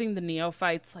not using the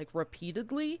Neophytes like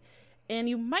repeatedly, and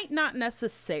you might not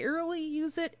necessarily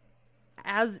use it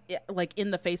as like in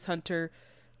the Face Hunter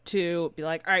to be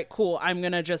like, all right, cool, I'm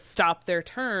gonna just stop their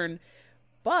turn.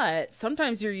 But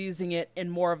sometimes you're using it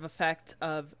in more of effect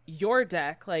of your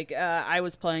deck. Like I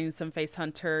was playing some Face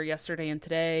Hunter yesterday and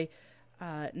today,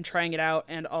 and trying it out,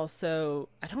 and also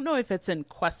I don't know if it's in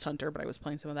Quest Hunter, but I was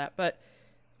playing some of that. But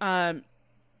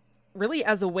really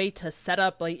as a way to set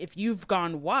up, like, if you've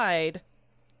gone wide,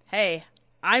 hey,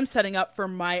 I'm setting up for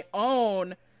my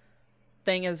own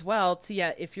thing as well. So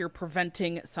yeah, if you're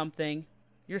preventing something,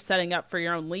 you're setting up for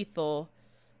your own lethal.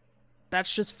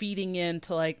 That's just feeding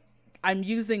into, like, I'm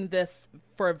using this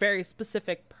for a very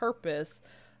specific purpose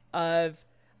of,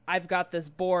 I've got this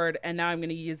board and now I'm going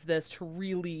to use this to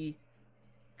really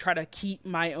try to keep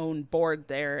my own board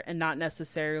there, and not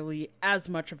necessarily as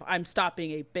much of I'm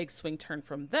stopping a big swing turn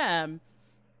from them,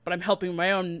 but I'm helping my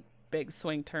own big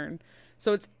swing turn.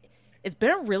 So it's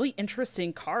been a really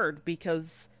interesting card,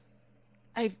 because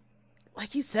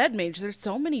like you said, Mage, there's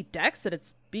so many decks that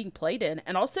it's being played in,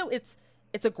 and also it's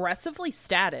aggressively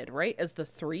statted, right, as the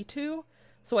 3/2.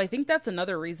 So I think that's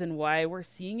another reason why we're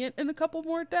seeing it in a couple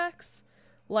more decks,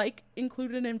 like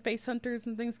included in Face Hunters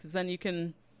and things, because then you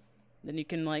can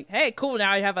like, hey, cool,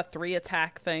 now I have a 3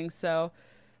 attack thing. So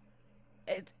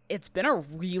it's been a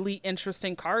really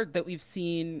interesting card that we've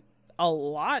seen a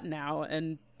lot now,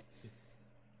 and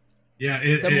yeah,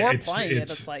 the more playing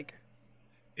it's like,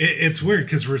 it's weird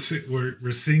because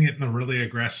we're seeing it in the really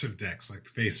aggressive decks like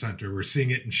Face Hunter. We're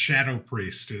seeing it in Shadow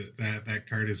Priest. That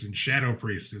card is in Shadow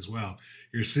Priest as well.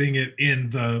 You're seeing it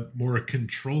in the more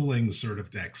controlling sort of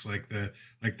decks like the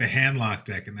Handlock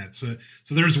deck and that. So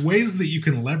there's ways that you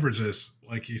can leverage this,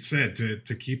 like you said,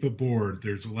 to keep a board.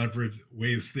 There's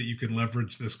ways that you can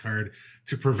leverage this card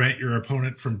to prevent your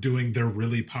opponent from doing their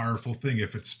really powerful thing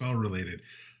if it's spell related.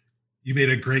 You made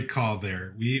a great call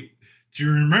there. Do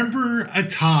you remember a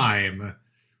time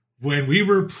when we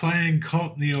were playing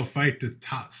Cult Neophyte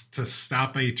to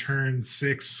stop a turn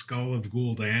 6 Skull of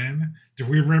Gul'dan? Do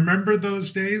we remember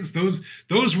those days?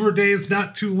 Those were days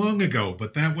not too long ago,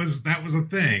 but that was a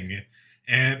thing.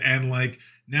 And like,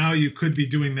 now you could be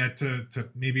doing that to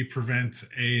maybe prevent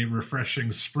a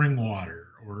refreshing spring water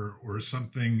or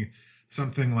something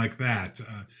like that.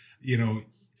 You know,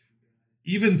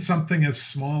 even something as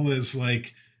small as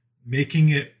like making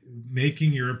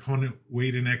your opponent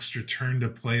wait an extra turn to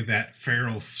play that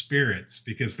Feral Spirits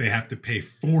because they have to pay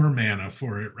 4 mana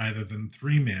for it rather than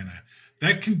 3 mana.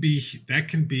 That can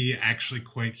be actually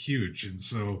quite huge. And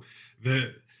so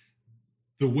the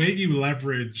way you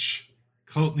leverage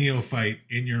Cult Neophyte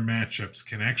in your matchups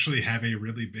can actually have a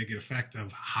really big effect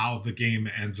of how the game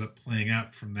ends up playing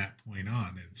out from that point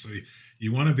on. And so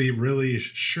you want to be really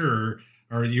sure,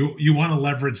 or you want to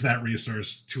leverage that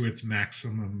resource to its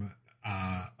maximum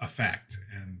effect.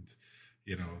 And,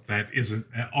 you know, that isn't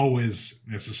always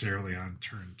necessarily on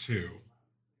turn 2.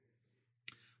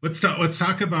 Let's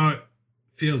talk about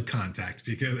Field Contact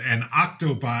and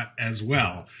Octobot as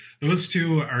well. Those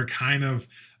two are kind of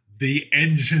the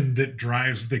engine that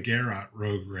drives the Garrot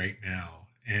Rogue right now.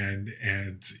 And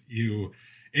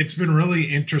it's been really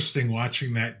interesting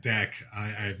watching that deck.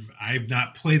 I've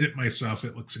not played it myself.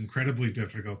 It looks incredibly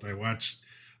difficult. I watched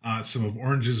some of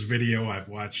Orange's video. I've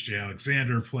watched Jay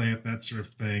Alexander play it, that sort of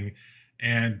thing.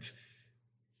 And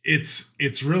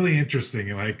it's really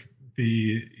interesting. Like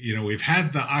we've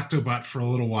had the Octobot for a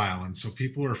little while. And so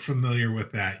people are familiar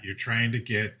with that. You're trying to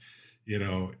get,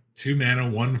 2 mana,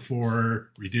 1/4,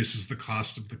 reduces the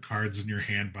cost of the cards in your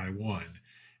hand by 1.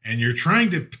 And you're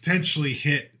trying to potentially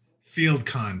hit Field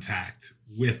Contact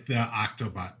with the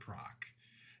Octobot proc.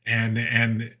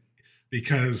 And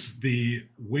because the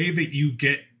way that you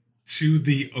get to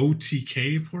the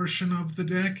OTK portion of the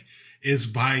deck is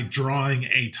by drawing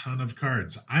a ton of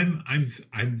cards. I'm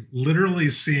literally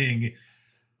seeing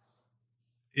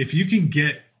if you can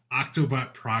get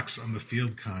Octobot procs on the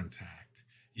Field Contact,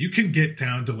 you can get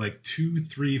down to like 2,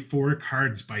 3, 4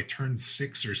 cards by turn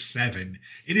 6 or 7.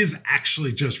 It is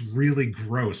actually just really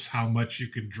gross how much you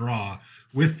can draw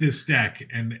with this deck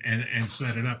and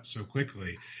set it up so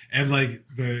quickly. And like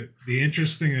the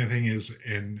interesting thing is,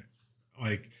 in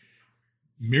like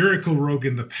Miracle Rogue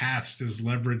in the past has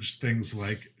leveraged things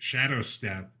like Shadow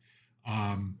Step,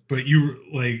 but you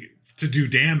like to do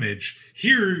damage.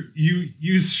 Here you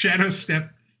use Shadow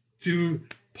Step to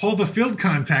pull the field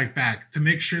contact back to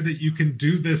make sure that you can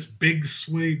do this big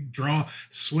swing/draw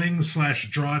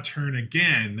turn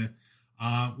again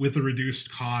with a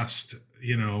reduced cost,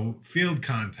 field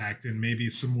contact, and maybe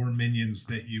some more minions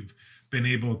that you've been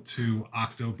able to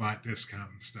Octobot discount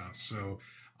and stuff. So,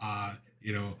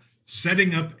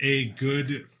 setting up a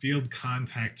good field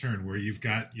contact turn where you've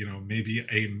got, maybe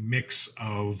a mix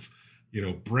of,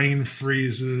 brain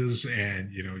freezes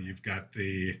and, you've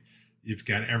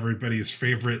got everybody's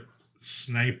favorite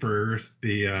sniper,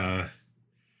 the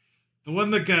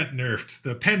one that got nerfed,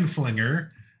 the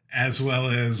Penflinger, as well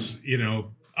as,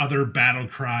 other battle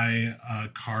cry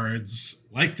cards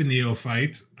like the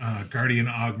Neophyte, Guardian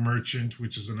Og Merchant,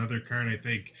 which is another card I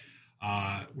think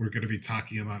we're going to be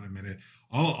talking about in a minute.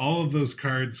 All of those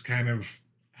cards kind of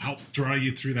help draw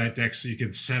you through that deck so you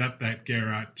can set up that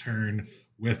Garrot turn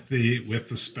with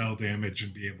the spell damage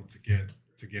and be able to get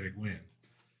a win.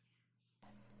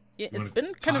 Yeah, it's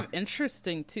been kind of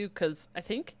interesting too, because I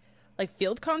think like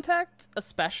field contact,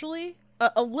 especially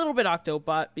a little bit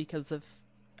Octobot because of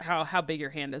how big your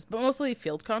hand is, but mostly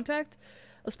field contact,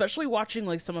 especially watching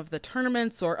like some of the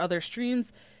tournaments or other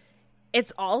streams.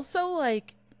 It's also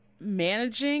like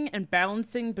managing and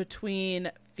balancing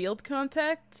between field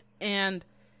contact and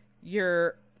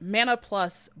your mana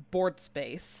plus board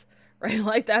space, right?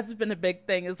 Like that's been a big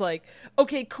thing, is like,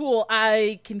 okay, cool,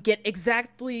 I can get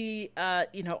exactly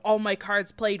all my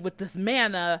cards played with this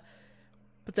mana,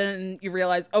 but then you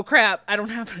realize, oh crap, I don't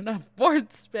have enough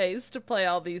board space to play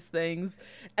all these things.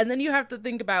 And then you have to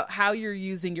think about how you're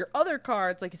using your other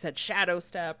cards, like you said, Shadow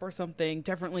Step or something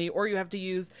differently, or you have to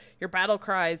use your battle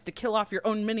cries to kill off your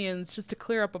own minions just to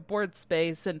clear up a board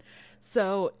space. And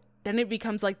so then it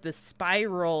becomes like this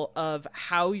spiral of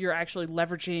how you're actually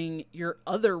leveraging your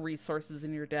other resources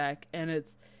in your deck. And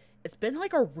it's been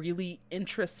like a really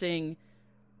interesting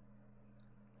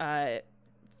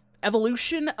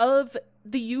evolution of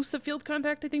the use of field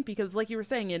contact, I think, because like you were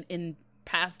saying, in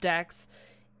past decks,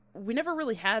 we never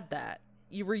really had that.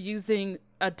 You were using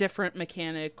a different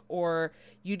mechanic, or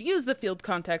you'd use the field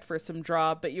contact for some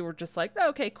draw, but you were just like,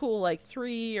 okay, cool, like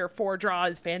 3 or 4 draw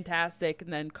is fantastic,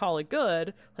 and then call it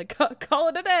good, like call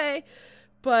it a day.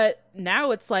 But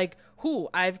now it's like,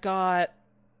 I've got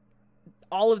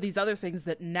all of these other things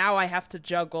that now I have to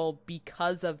juggle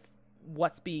because of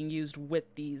what's being used with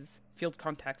these field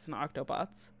contacts and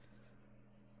Octobots.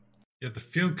 Yeah, the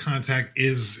field contact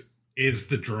is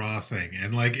the draw thing.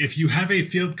 And like if you have a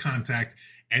field contact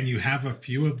and you have a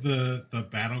few of the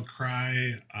battle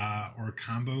cry or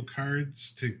combo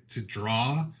cards to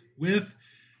draw with,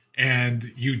 and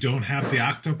you don't have the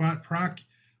Octobot proc,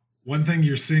 one thing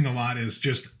you're seeing a lot is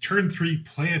just turn 3,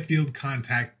 play a field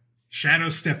contact, Shadow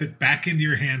Step it back into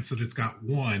your hand so that it's got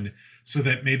 1, so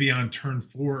that maybe on turn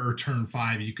 4 or turn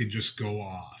 5 you can just go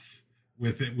off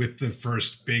with it, with the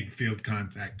first big field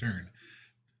contact turn.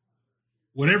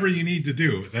 Whatever you need to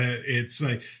do, it's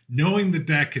like knowing the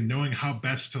deck and knowing how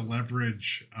best to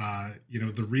leverage,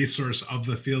 the resource of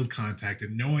the field contact,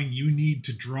 and knowing you need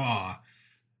to draw,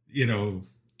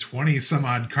 20 some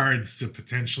odd cards to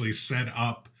potentially set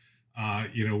up,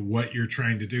 what you're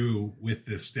trying to do with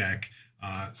this deck,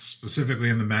 specifically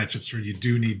in the matchups where you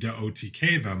do need to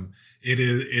OTK them.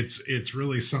 It's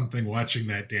really something watching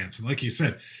that dance. And like you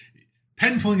said,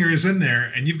 Penflinger is in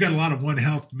there and you've got a lot of 1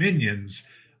 health minions.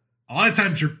 A lot of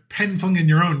times you're penflinging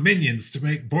your own minions to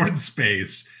make board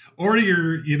space, or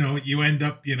you end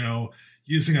up,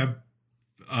 using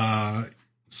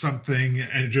something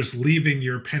and just leaving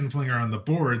your Penflinger on the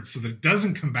board so that it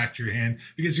doesn't come back to your hand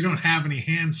because you don't have any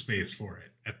hand space for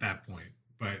it at that point.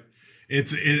 But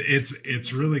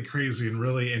it's really crazy and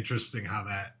really interesting how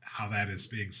that is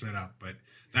being set up. But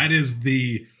that is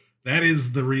the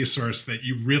resource that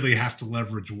you really have to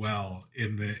leverage well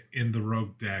in the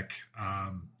Rogue deck.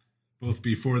 Both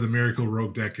before the Miracle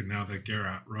Rogue deck and now the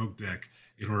Garrot Rogue deck,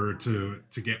 in order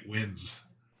to get wins.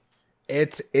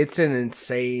 It's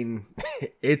insane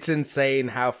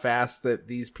how fast that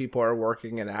these people are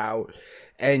working it out,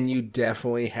 and you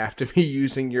definitely have to be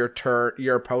using your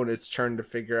opponent's turn to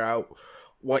figure out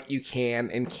what you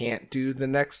can and can't do the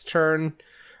next turn.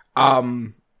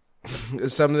 Some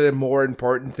of the more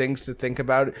important things to think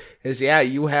about is,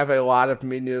 you have a lot of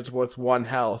minions with 1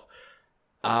 health.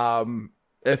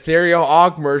 Ethereal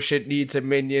Aug Merchant needs a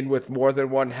minion with more than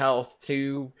 1 health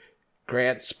to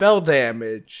grant spell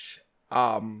damage.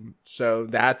 So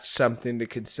that's something to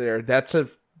consider. That's a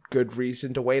good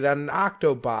reason to wait on an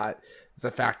Octobot, is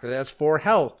the fact that it has 4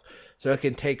 health. So it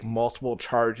can take multiple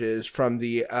charges from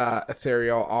the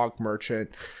Ethereal Aug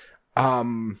Merchant.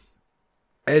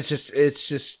 It's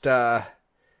just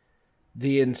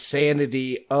the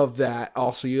insanity of that.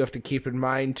 Also, you have to keep in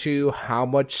mind, too, how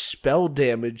much spell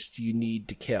damage do you need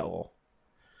to kill?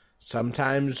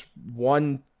 Sometimes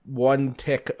one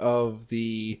tick of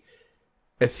the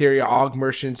Ethereal Aug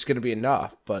Merchant is going to be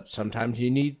enough, but sometimes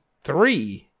you need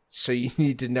 3. So you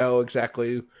need to know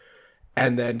exactly.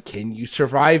 And then, can you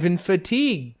survive in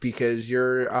fatigue? Because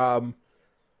your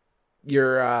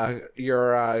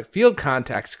field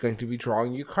contact's going to be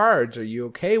drawing you cards. Are you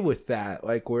okay with that?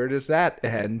 Like, where does that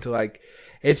end? Like,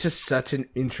 it's just such an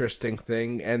interesting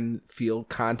thing, and field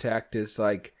contact is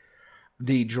like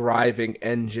the driving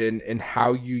engine, and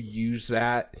how you use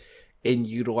that and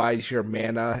utilize your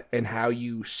mana and how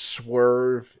you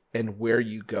swerve and where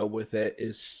you go with it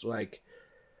is like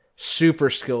super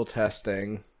skill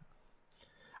testing.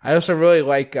 I also really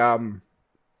like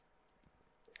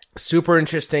super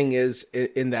interesting is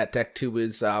in that deck too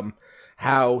is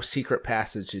how Secret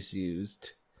Passage is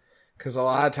used. Because a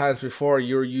lot of times before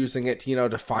you were using it to,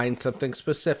 to find something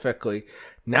specifically.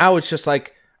 Now it's just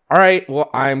like, all right, well,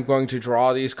 I'm going to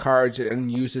draw these cards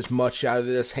and use as much out of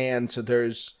this hand. So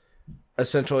there's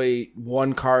essentially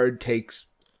 1 card takes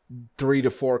 3 to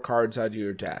 4 cards out of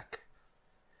your deck.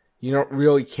 You don't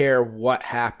really care what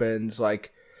happens.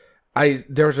 Like,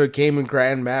 there was a game in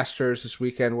Grandmasters this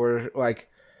weekend where, like,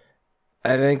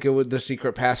 I think the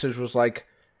Secret Passage was like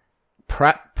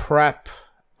prep,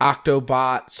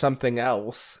 Octobot, something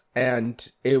else.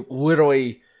 And it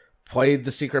literally played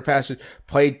the Secret Passage,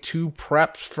 played 2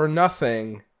 preps for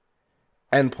nothing,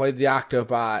 and played the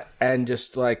Octobot. And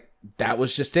just like, that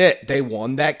was just it. They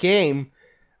won that game.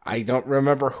 I don't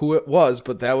remember who it was,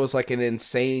 but that was like an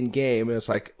insane game. It was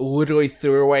like literally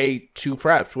threw away 2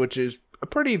 preps, which is a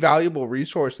pretty valuable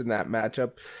resource in that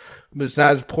matchup. But it's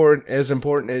not as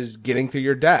important as getting through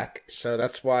your deck. So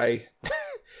that's why,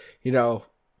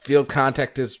 field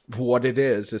contact is what it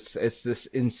is. It's this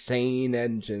insane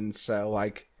engine. So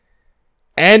like,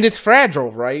 and it's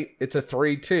fragile, right? It's a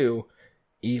 3/2,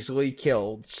 easily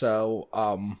killed. So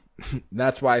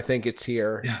that's why I think it's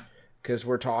here. Yeah, because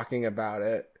we're talking about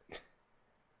it.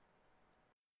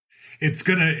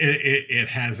 It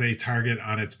has a target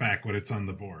on its back when it's on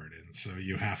the board, and so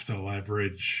you have to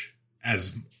leverage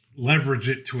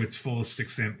it to its fullest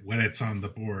extent when it's on the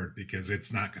board, because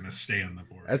it's not going to stay on the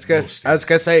board. I was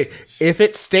gonna say, if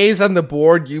it stays on the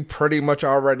board, you pretty much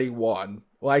already won.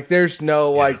 Like, there's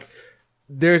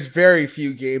there's very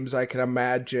few games I can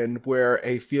imagine where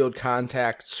a field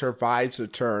contact survives a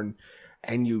turn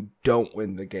and you don't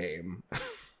win the game.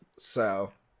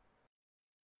 So.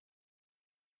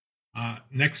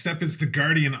 Next up is the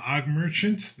Guardian Aug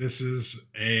Merchant. This is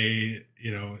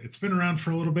it's been around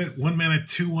for a little bit. 1 mana,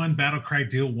 2/1 Battlecry,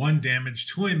 deal 1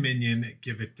 damage to a minion,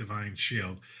 give it Divine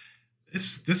Shield.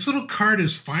 This little card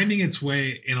is finding its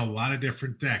way in a lot of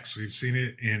different decks. We've seen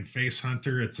it in Face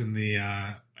Hunter. It's in the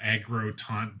Aggro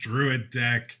Taunt Druid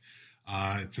deck.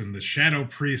 It's in the Shadow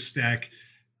Priest deck.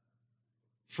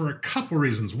 For a couple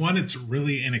reasons. One, it's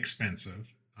really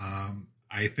inexpensive.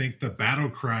 I think the Battle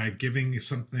Cry, giving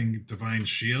something Divine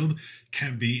Shield,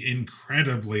 can be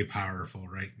incredibly powerful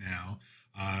right now,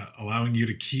 allowing you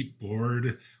to keep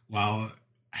board while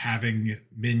having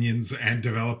minions and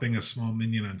developing a small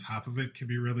minion on top of it can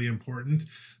be really important.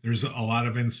 There's a lot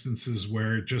of instances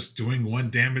where just doing 1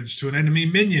 damage to an enemy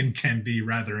minion can be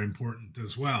rather important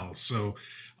as well. So,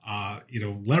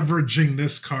 leveraging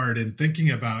this card and thinking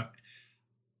about,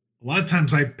 a lot of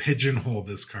times I pigeonhole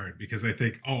this card because I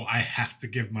think, I have to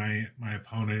give my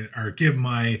opponent or give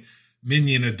my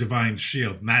minion a Divine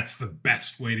Shield, and that's the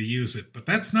best way to use it. But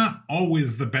that's not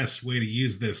always the best way to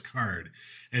use this card.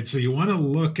 And so you want to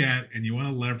look at and you want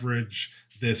to leverage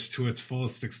this to its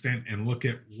fullest extent and look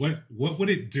at what would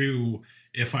it do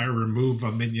if I remove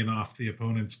a minion off the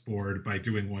opponent's board by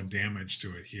doing 1 damage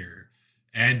to it here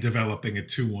and developing a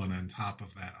 2/1 on top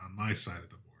of that on my side of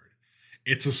the board.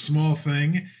 It's a small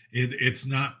thing. It's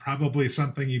not probably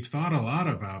something you've thought a lot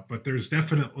about, but there's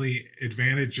definitely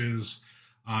advantages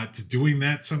to doing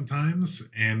that sometimes.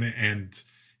 And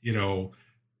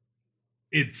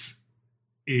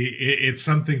it's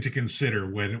something to consider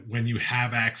when you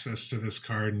have access to this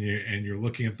card and you're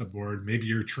looking at the board. Maybe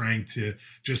you're trying to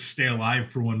just stay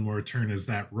alive for 1 more turn as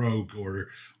that rogue,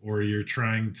 or you're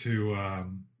trying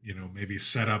to maybe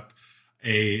set up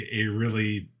a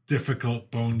really difficult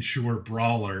Bonjour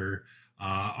Brawler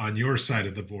on your side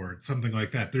of the board, something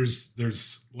like that.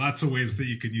 There's lots of ways that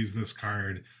you can use this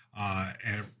card,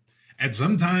 and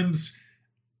sometimes,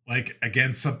 like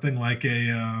against something like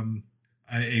a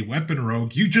weapon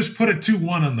rogue, you just put a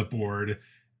 2/1 on the board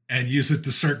and use it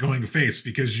to start going face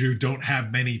because you don't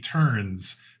have many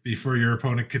turns before your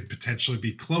opponent could potentially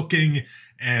be cloaking,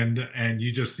 and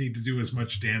you just need to do as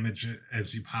much damage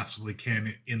as you possibly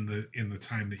can in the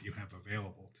time that you have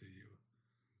available to you.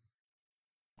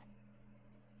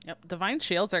 Yep, Divine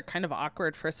Shields are kind of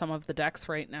awkward for some of the decks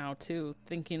right now too,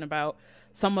 thinking about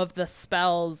some of the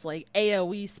spells like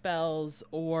AoE spells,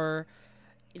 or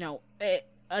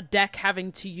a deck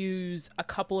having to use a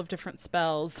couple of different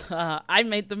spells. I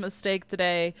made the mistake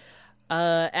today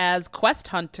as Quest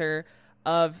Hunter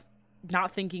of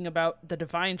not thinking about the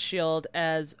Divine Shield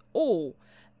as, oh,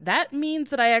 that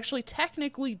means that I actually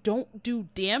technically don't do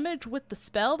damage with the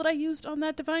spell that I used on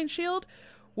that Divine Shield,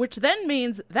 which then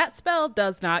means that spell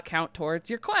does not count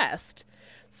towards your quest.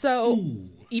 So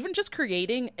even just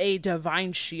creating a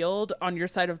Divine Shield on your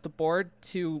side of the board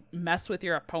to mess with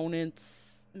your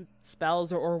opponent's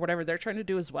spells or whatever they're trying to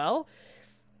do as well,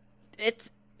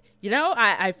 it's,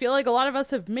 I feel like a lot of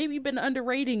us have maybe been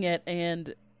underrating it,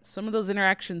 and some of those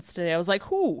interactions today, I was like,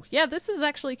 yeah, this is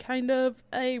actually kind of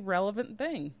a relevant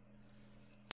thing.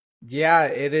 Yeah,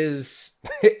 it is.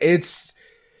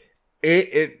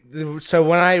 So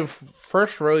when I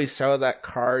first really saw that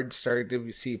card started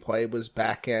to see play was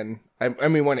back in, I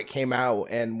mean, when it came out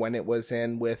and when it was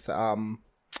in with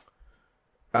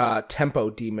Tempo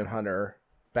Demon Hunter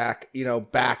back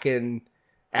in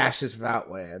Ashes of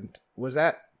Outland.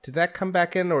 Did that come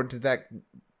back in, or did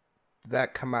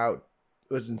that come out?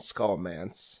 It was in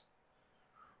Skullmance.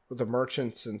 With the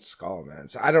Merchants and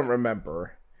Skullmance. I don't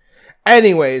remember.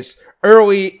 Anyways,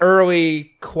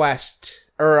 early Quest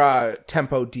or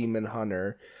Tempo Demon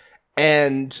Hunter,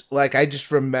 and like I just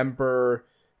remember,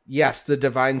 yes, the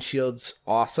Divine Shield's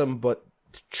awesome, but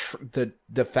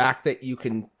the fact that you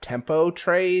can tempo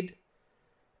trade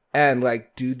and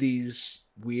like do these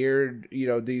weird,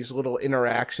 these little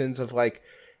interactions of like,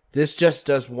 this just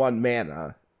does 1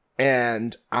 mana,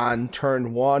 and on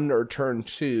turn 1 or turn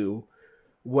 2,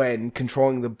 when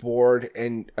controlling the board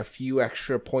and a few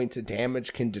extra points of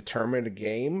damage can determine a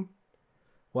game.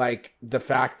 Like, the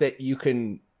fact that you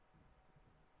can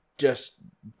just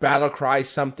battle cry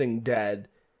something dead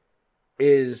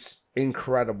is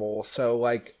incredible. So,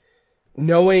 like,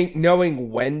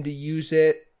 knowing when to use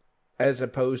it as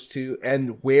opposed to,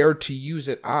 and where to use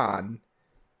it on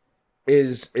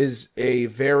is a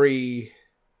very,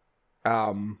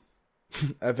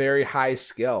 a very high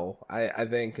skill. I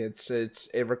think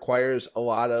it requires a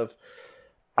lot of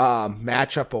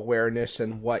matchup awareness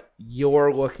and what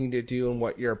you're looking to do and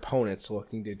what your opponent's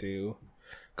looking to do.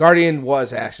 Guardian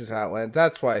was Ashes of Outland.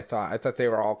 That's what I thought. I thought they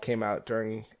were all came out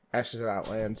during Ashes of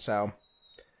Outland. So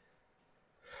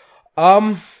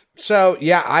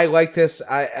yeah, I like this.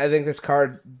 I think this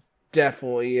card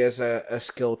definitely is a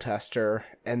skill tester,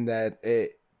 and that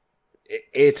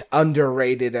it's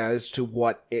underrated as to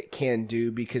what it can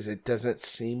do, because it doesn't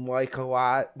seem like a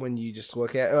lot when you just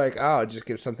look at it, like, oh, just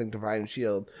give something Divine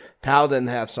Shield. Paladin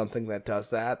has something that does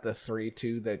that, the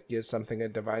 3/2 that gives something a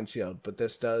Divine Shield, but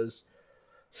this does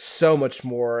so much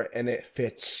more, and it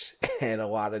fits in a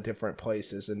lot of different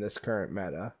places in this current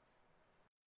meta.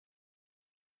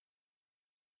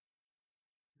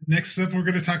 Next up, we're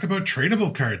going to talk about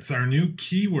tradable cards. Our new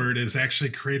keyword has actually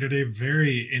created a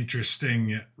very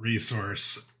interesting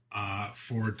resource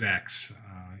for decks.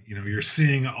 You're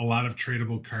seeing a lot of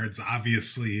tradable cards,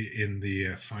 obviously, in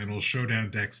the Final Showdown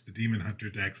decks, the Demon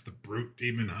Hunter decks, the Brute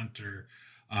Demon Hunter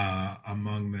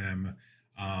among them.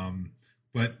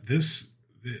 But this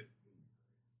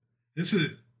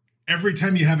is, every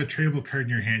time you have a tradable card in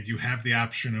your hand, you have the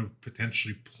option of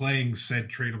potentially playing said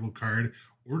tradable card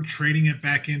or trading it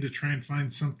back in to try and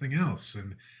find something else.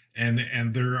 And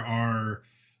there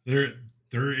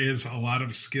is a lot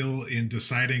of skill in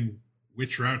deciding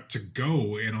which route to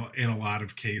go in a lot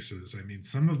of cases. I mean,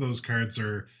 some of those cards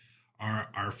are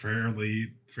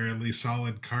fairly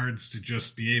solid cards to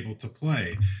just be able to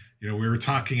play. We were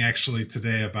talking actually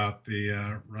today about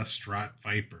the Rustrat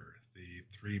Viper, the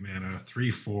 3-mana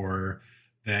 3/4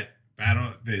 that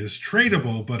is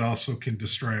tradable but also can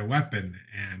destroy a weapon.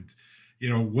 And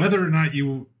whether or not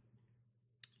you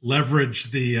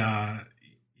leverage the,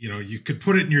 you could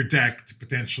put it in your deck to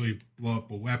potentially blow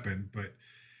up a weapon, but,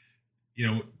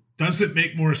 does it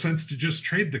make more sense to just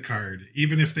trade the card,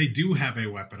 even if they do have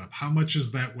a weapon up? How much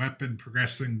is that weapon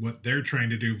progressing what they're trying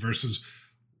to do versus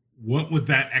what would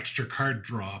that extra card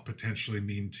draw potentially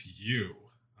mean to you?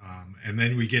 And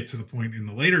then we get to the point in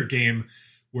the later game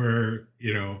where,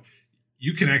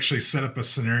 you can actually set up a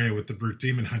scenario with the Brute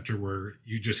Demon Hunter where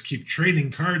you just keep trading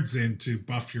cards in to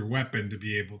buff your weapon to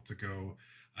be able to go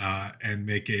and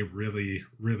make a really,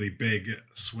 really big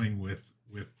swing with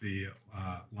the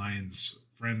Lion's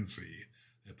Frenzy,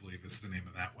 I believe is the name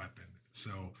of that weapon.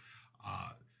 So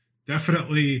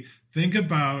definitely think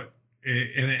about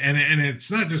it, and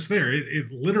it's not just there.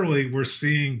 It literally, we're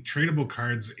seeing tradable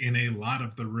cards in a lot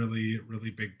of the really,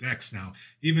 really big decks now.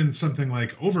 Even something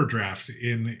like Overdraft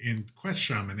in Quest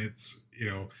Shaman, it's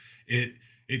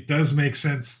it does make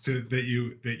sense that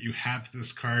you have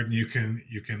this card and you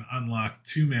can unlock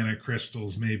 2 mana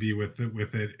crystals maybe with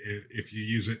it if you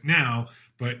use it now.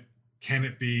 But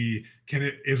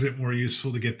is it more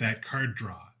useful to get that card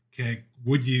draw?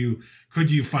 Could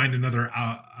you find another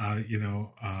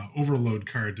overload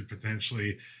card to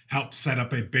potentially help set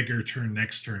up a bigger turn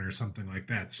next turn or something like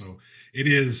that? So it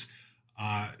is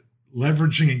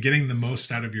leveraging and getting the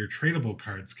most out of your tradable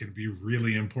cards can be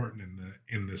really important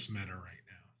in this meta right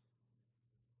now.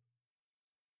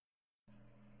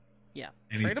 Yeah.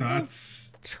 Any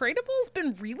thoughts? Tradable's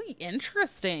been really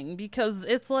interesting because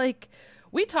it's like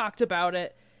we talked about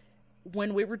it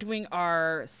when we were doing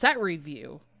our set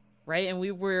review. Right. And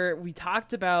we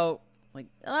talked about like,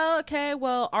 oh, okay,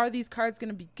 well, are these cards going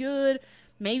to be good?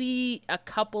 Maybe a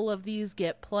couple of these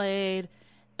get played.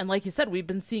 And like you said, we've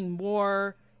been seeing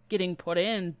more getting put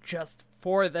in just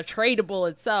for the tradable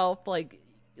itself. Like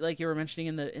you were mentioning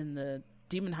in the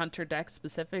Demon Hunter deck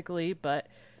specifically, but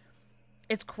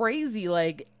it's crazy.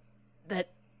 Like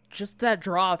that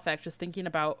draw effect, just thinking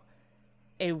about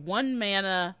a 1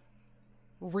 mana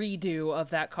redo of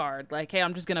that card, like, hey,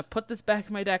 I'm just gonna put this back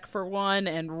in my deck for 1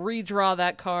 and redraw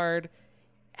that card,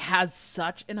 has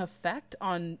such an effect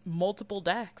on multiple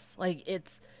decks. Like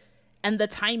and the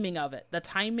timing of it, the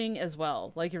timing as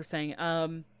well, like you're saying,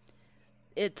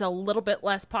 it's a little bit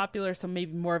less popular, so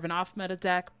maybe more of an off meta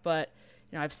deck, but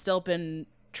I've still been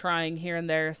trying here and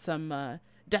there some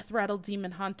Death Rattle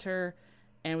Demon Hunter,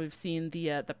 and we've seen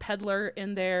the Peddler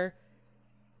in there.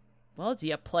 Well, do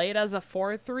you play it as a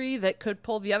 4/3 that could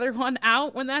pull the other one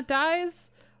out when that dies?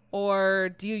 Or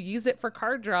do you use it for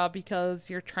card draw because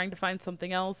you're trying to find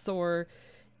something else, or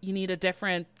you need a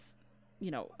different,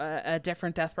 a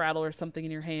different Death Rattle or something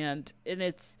in your hand? And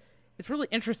it's really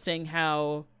interesting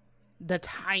how the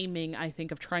timing, I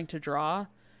think, of trying to draw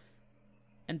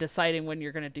and deciding when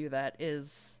you're going to do that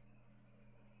is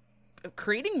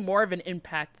creating more of an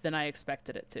impact than I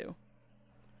expected it to.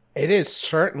 It is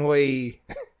certainly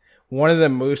one of the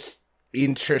most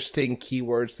interesting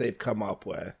keywords they've come up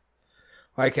with.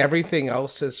 Like, everything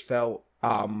else has felt,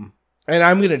 and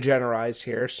I'm going to generalize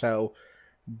here, so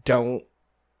don't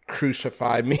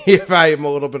crucify me if I am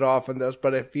a little bit off on this,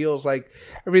 but it feels like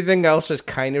everything else is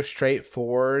kind of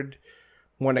straightforward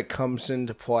when it comes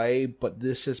into play, but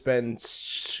this has been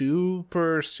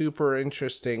super, super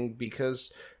interesting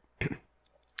because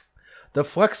the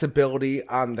flexibility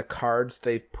on the cards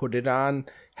they've put it on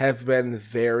have been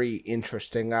very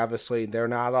interesting. Obviously, they're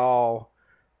not all,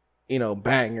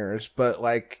 bangers, but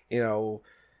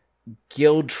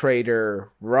Guild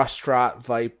Trader, Rustrot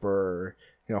Viper,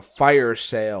 Fire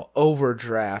Sale,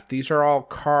 Overdraft. These are all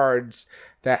cards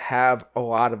that have a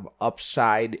lot of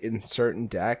upside in certain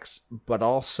decks, but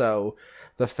also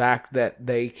the fact that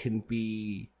they can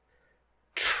be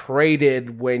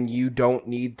traded when you don't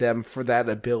need them for that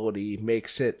ability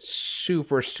makes it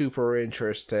super, super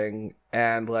interesting.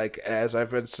 And as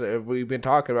we've been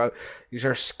talking about, these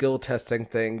are skill testing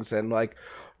things, and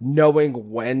knowing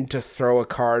when to throw a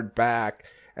card back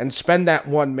and spend that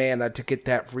 1 mana to get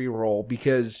that reroll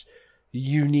because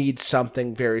you need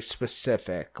something very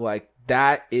specific.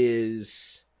 That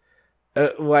is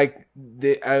the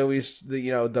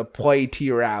play to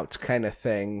your outs kind of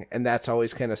thing, and that's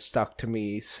always kind of stuck to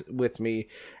me with me.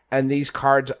 And these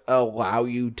cards allow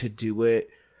you to do it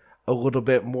a little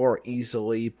bit more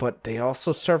easily, but they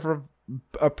also serve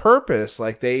a purpose.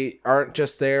 They aren't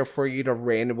just there for you to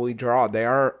randomly draw. They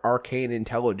are arcane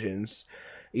intelligence.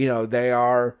 They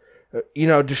are,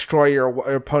 destroy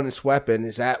your opponent's weapon.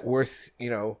 Is that worth,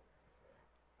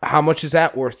 how much is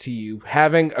that worth to you?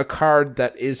 Having a card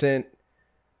that isn't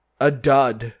a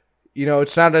dud.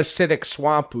 It's not acidic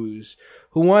Swamp Ooze.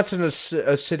 Who wants an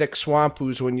acidic Swamp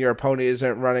Ooze when your opponent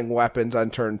isn't running weapons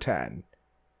on turn 10?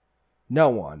 No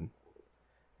one.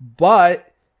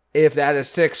 But if that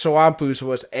acidic Swamp Ooze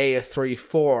was A, a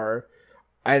 3/4,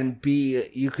 and B,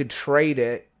 you could trade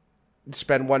it,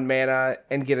 spend 1 mana,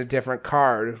 and get a different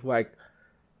card,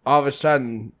 all of a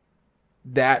sudden,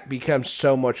 that becomes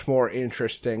so much more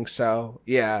interesting. So,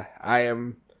 yeah,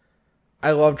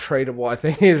 I love tradable. I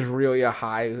think it is really a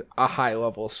high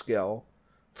level skill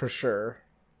for sure.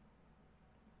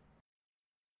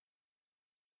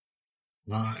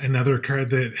 Another card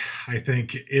that I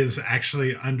think is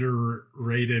actually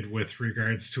underrated with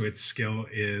regards to its skill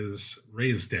is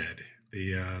Raise Dead,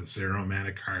 the 0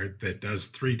 mana card that does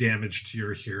 3 damage to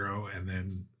your hero and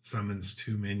then summons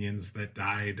 2 minions that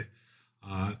died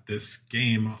this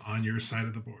game on your side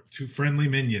of the board. 2 friendly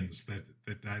minions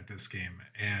that died this game.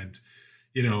 And,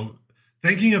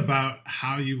 thinking about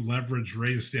how you leverage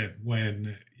Raise Dead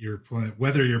when you're playing,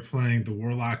 whether you're playing the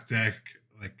Warlock deck,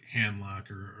 like Handlock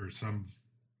or some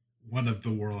one of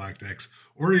the Warlock decks,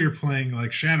 or you're playing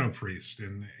like Shadow Priest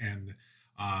and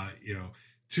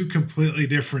 2 completely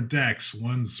different decks.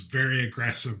 One's very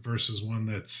aggressive versus one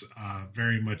that's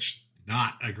very much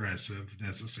not aggressive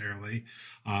necessarily.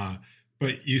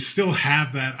 But you still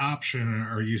have that option,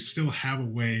 or you still have a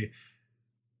way.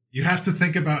 You have to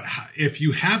think about how, if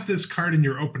you have this card in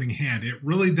your opening hand, it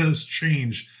really does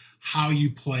change how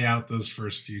you play out those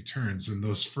first few turns and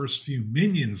those first few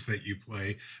minions that you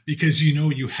play, because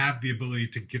you have the ability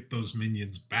to get those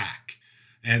minions back.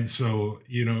 And so,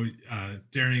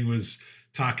 Daring was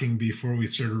talking before we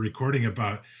started recording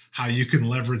about how you can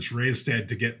leverage Raise Dead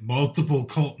to get multiple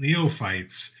Cult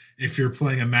Neophytes if you're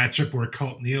playing a matchup where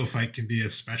Cult Neophyte can be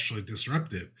especially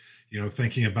disruptive.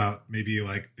 Thinking about maybe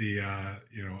like the,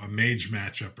 a mage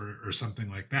matchup or something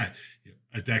like that.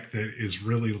 A deck that is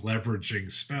really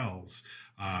leveraging spells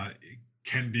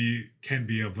can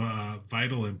be of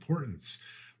vital importance.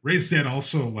 Raise Dead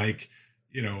also,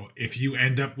 if you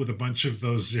end up with a bunch of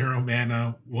those 0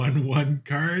 mana 1/1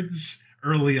 cards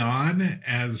early on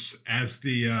as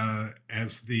the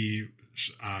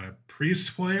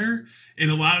priest player, it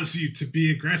allows you to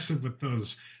be aggressive with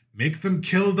those. Make them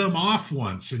kill them off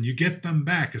once and you get them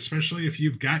back, especially if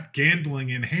you've got Gandling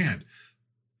in hand.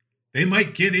 They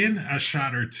might get in a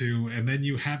shot or 2, and then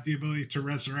you have the ability to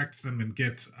resurrect them and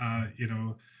get,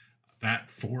 that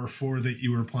 4/4 that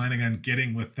you were planning on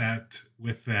getting with that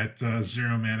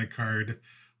 0 mana card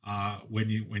when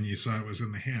you saw it was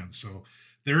in the hand. So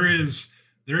there is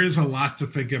a lot to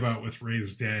think about with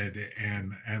Raise Dead,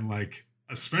 and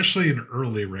especially in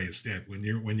early Raise Dead when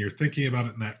you're thinking about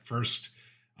it in that first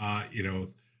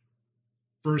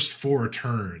first 4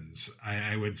 turns,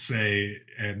 I would say,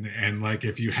 and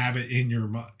if you have it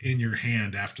in your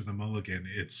hand after the mulligan,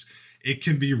 it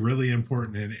can be really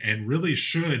important and really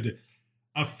should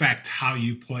affect how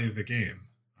you play the game.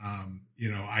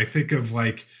 I think of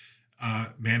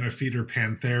Mana Feeder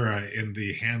Panthera in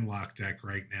the Handlock deck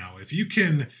right now. If you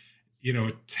can,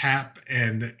 tap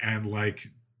and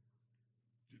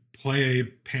play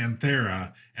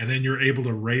Panthera, and then you're able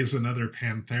to raise another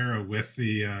Panthera with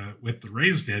the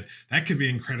Raise Dead, that could be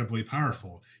incredibly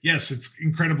powerful. Yes, it's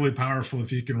incredibly powerful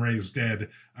if you can Raise Dead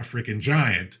a freaking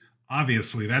giant.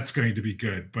 Obviously, that's going to be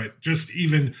good, but just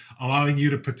even allowing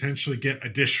you to potentially get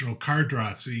additional card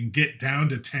draw so you can get down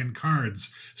to 10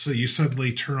 cards, so you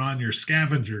suddenly turn on your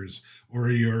Scavengers or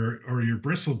your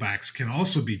Bristlebacks can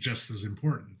also be just as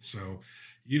important. So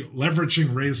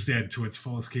leveraging Raise Dead to its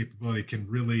fullest capability can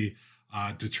really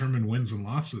determine wins and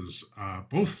losses,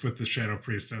 both with the Shadow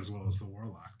Priest as well as the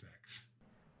Warlock decks.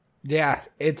 Yeah,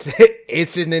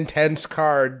 it's an intense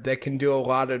card that can do a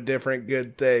lot of different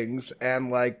good things,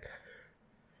 and I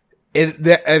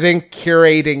think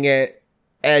curating it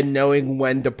and knowing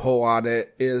when to pull on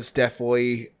it is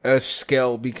definitely a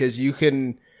skill, because you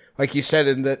can, like you said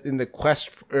in the quest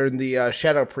or in the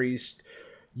Shadow Priest,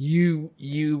 you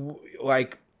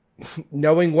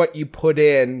knowing what you put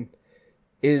in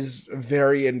is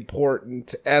very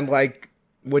important. And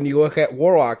when you look at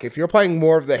Warlock, if you're playing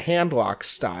more of the Handlock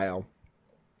style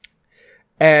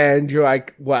and you're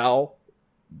like, well,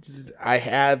 I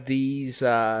have these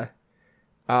tour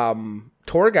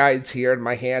guides here in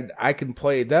my hand, I can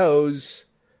play those,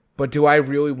 but do I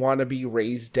really want to be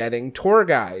Raise Deading tour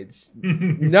guides?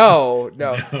 No.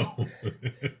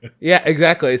 Yeah,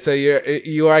 exactly. So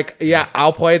you're like, yeah,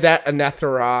 I'll play that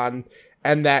Anetheron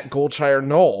and that Goldshire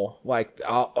Knoll.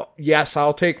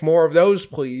 I'll take more of those,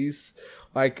 please.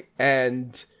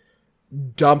 And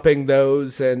dumping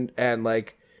those and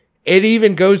it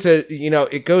even goes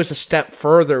it goes a step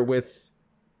further with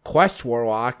Quest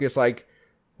Warlock. It's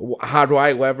how do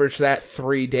I leverage that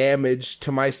 3 damage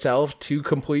to myself to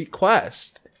complete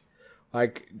quest?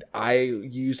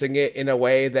 Using it in a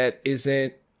way that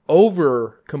isn't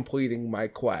over completing my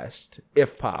quest,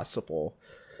 if possible.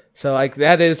 So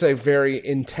that is a very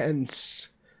intense,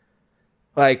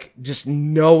 just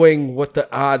knowing what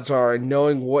the odds are and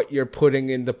knowing what you're putting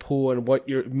in the pool and what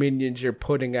your minions you're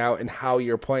putting out and how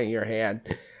you're playing your hand.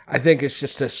 I think it's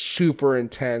just a super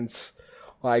intense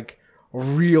like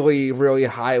really, really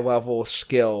high level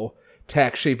skill to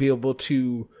actually be able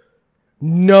to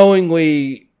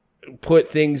knowingly put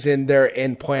things in there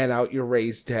and plan out your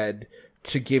raised dead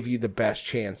to give you the best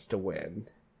chance to win.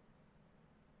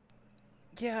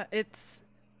 Yeah,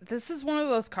 this is one of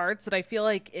those cards that I feel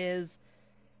like is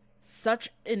such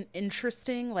an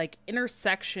interesting like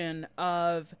intersection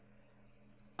of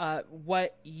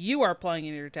what you are playing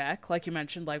in your deck, like you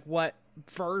mentioned, like what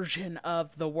version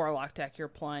of the Warlock deck you're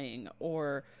playing,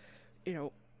 or you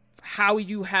know, how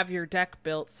you have your deck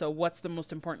built, so what's the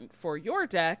most important for your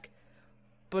deck,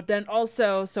 but then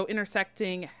also so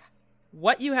intersecting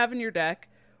what you have in your deck,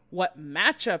 what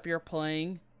matchup you're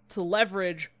playing to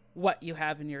leverage what you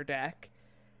have in your deck,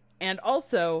 and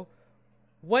also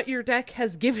what your deck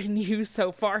has given you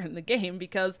so far in the game,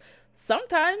 because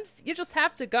sometimes you just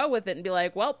have to go with it and be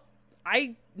like, well,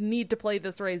 I need to play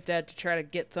this raised dead to try to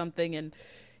get something, and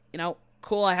you know,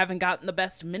 cool, I haven't gotten the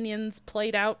best minions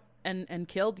played out and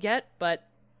killed yet, but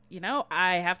you know,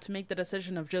 I have to make the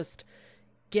decision of just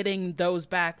getting those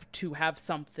back to have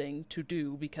something to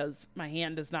do because my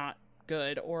hand is not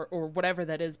good, or whatever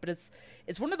that is. But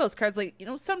it's one of those cards, like, you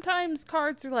know, sometimes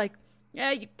cards are like, yeah,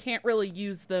 you can't really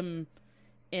use them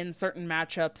in certain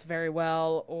matchups very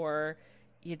well, or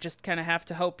you just kind of have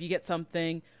to hope you get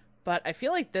something. But I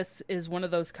feel like this is one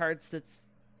of those cards that's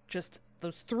just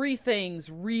those three things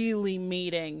really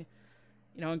meeting,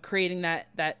 you know, and creating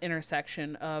that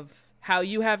intersection of how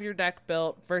you have your deck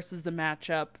built versus the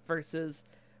matchup versus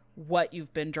what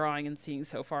you've been drawing and seeing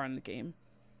so far in the game.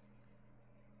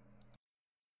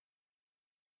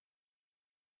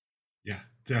 Yeah,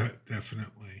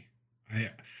 definitely.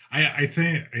 I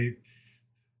think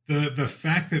the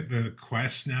fact that the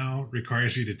quest now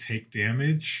requires you to take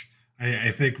damage,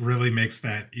 I think really makes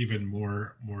that even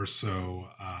more so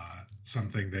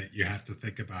something that you have to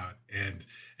think about, and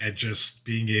just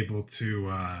being able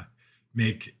to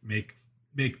make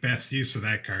best use of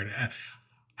that card.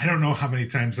 I don't know how many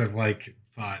times I've like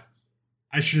thought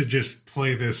I should just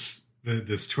play this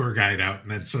tour guide out,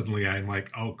 and then suddenly I'm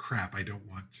like, oh crap, I don't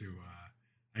want to.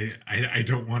 I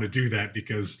don't want to do that,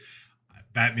 because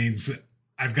that means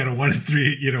I've got a 1 in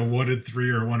 3, you know, 1 in 3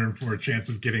 or 1 in 4 chance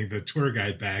of getting the tour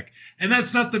guide back, and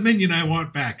that's not the minion I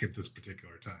want back at this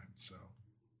particular time. So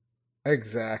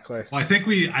exactly. Well, I think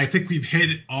we've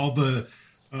hit all the,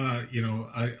 you know,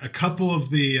 a couple of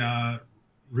the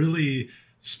really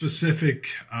specific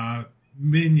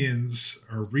minions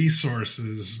or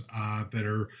resources that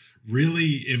are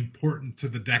really important to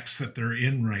the decks that they're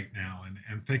in right now,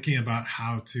 and thinking about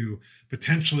how to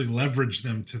potentially leverage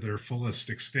them to their fullest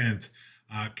extent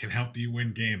can help you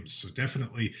win games. So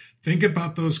definitely think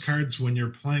about those cards when you're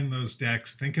playing those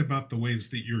decks. Think about the ways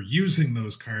that you're using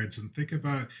those cards, and think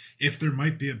about if there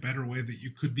might be a better way that you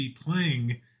could be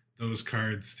playing those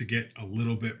cards to get a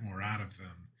little bit more out of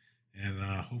them. And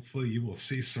hopefully you will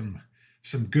see some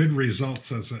good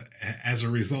results as a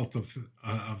result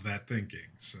of that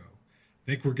thinking. So I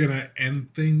think we're gonna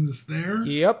end things there.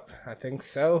 Yep, I think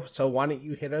so. So why don't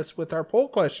you hit us with our poll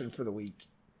question for the week?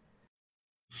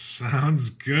 Sounds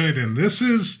good. And this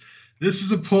is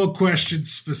a poll question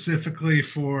specifically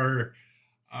for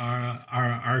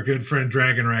our good friend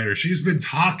Dragon Rider. She's been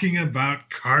talking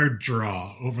about card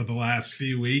draw over the last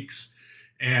few weeks.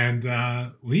 And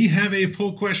we have a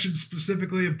poll question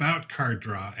specifically about card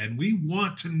draw, and we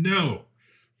want to know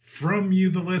from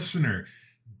you, the listener,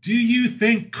 do you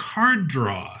think card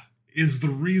draw is the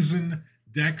reason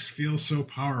decks feel so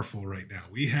powerful right now?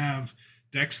 We have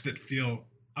decks that feel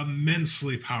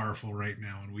immensely powerful right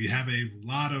now, and we have a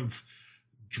lot of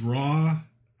draw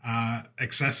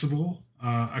accessible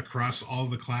across all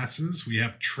the classes. We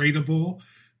have tradable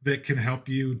that can help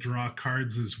you draw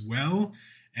cards as well.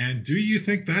 And do you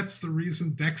think that's the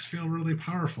reason decks feel really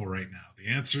powerful right now? The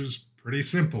answer is pretty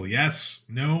simple. Yes,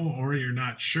 no, or you're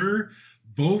not sure.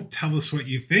 Vote. Tell us what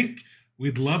you think.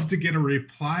 We'd love to get a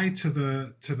reply to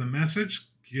the message,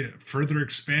 further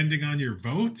expanding on your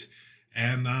vote.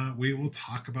 And we will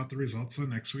talk about the results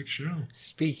on next week's show.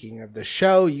 Speaking of the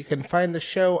show, you can find the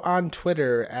show on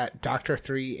Twitter at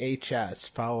Dr3HS.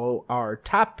 Follow our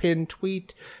top pin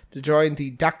tweet to join the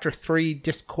Dr. 3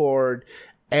 Discord.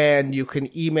 And you can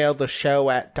email the show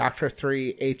at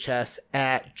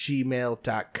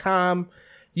dr3hs@gmail.com.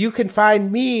 You can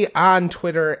find me on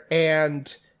Twitter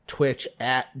and Twitch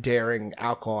at Daring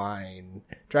Alkaline.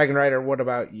 Dragon Rider, what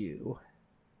about you?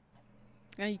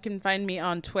 You can find me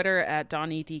on Twitter at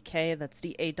DawnieDK. That's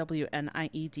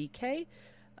DAWNIEDK.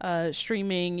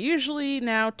 Streaming usually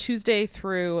now Tuesday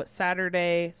through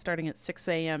Saturday, starting at 6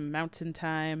 a.m. Mountain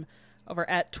Time, over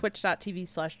at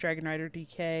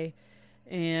twitch.tv/DragonRiderDK.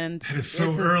 And that is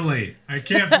so early. I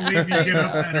can't believe you get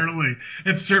up that early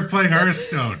and start playing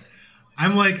Hearthstone.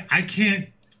 I'm like, I can't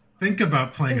think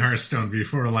about playing Hearthstone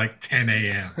before like 10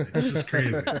 a.m. It's just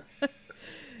crazy.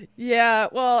 Yeah,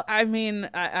 well, I mean,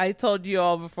 I told you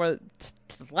all before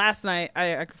last night,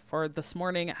 or this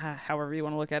morning, however you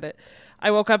want to look at it,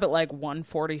 I woke up at like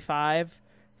 1:45.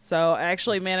 So I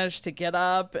actually managed to get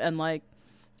up and like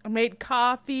I made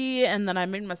coffee, and then I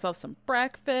made myself some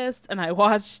breakfast, and I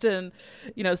watched some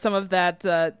of that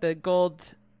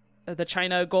the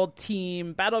China Gold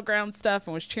Team Battleground stuff,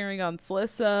 and was cheering on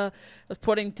Celissa. I was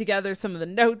putting together some of the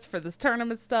notes for this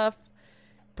tournament stuff,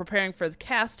 preparing for the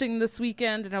casting this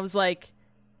weekend, and I was like,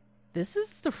 this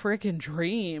is the freaking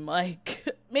dream. Like,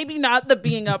 maybe not the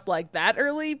being up like that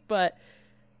early, but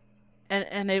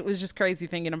and it was just crazy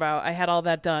thinking about I had all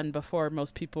that done before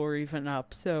most people were even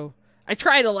up. So I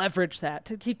try to leverage that,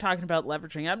 to keep talking about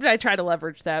leveraging. I try to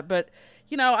leverage that, but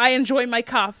I enjoy my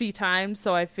coffee time,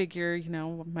 so I figure,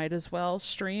 might as well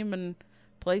stream and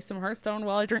play some Hearthstone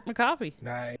while I drink my coffee.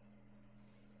 Nice.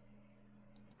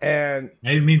 And I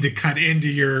didn't mean to cut into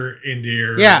your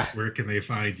yeah. Where can they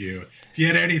find you? If you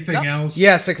had anything else?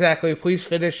 Yes, exactly. Please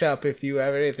finish up if you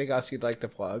have anything else you'd like to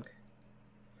plug.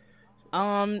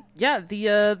 Yeah,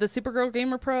 the Supergirl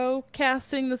Gamer Pro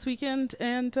casting this weekend,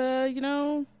 and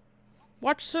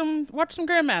watch some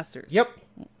Grandmasters. Yep.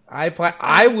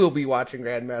 I will be watching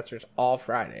Grandmasters all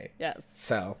Friday. Yes.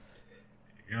 So.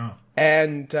 Yeah.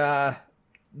 And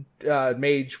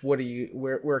Mage,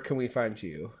 where can we find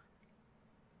you?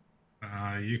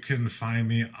 You can find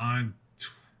me on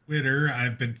Twitter.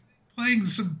 I've been playing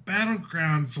some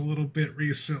Battlegrounds a little bit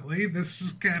recently. This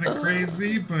is kind of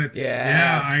crazy, but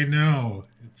yeah, I know.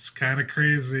 It's kind of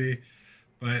crazy.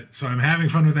 But so I'm having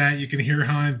fun with that. You can hear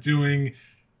how I'm doing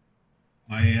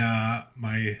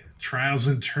my trials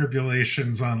and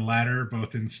tribulations on ladder,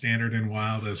 both in standard and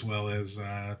wild, as well as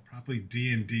probably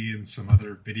D&D and some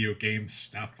other video game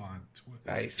stuff on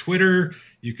Twitter.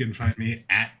 You can find me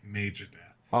at Magedeath.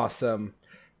 Awesome.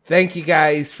 Thank you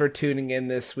guys for tuning in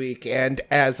this week. And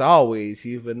as always,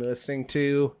 you've been listening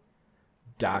to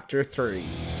Dr. 3.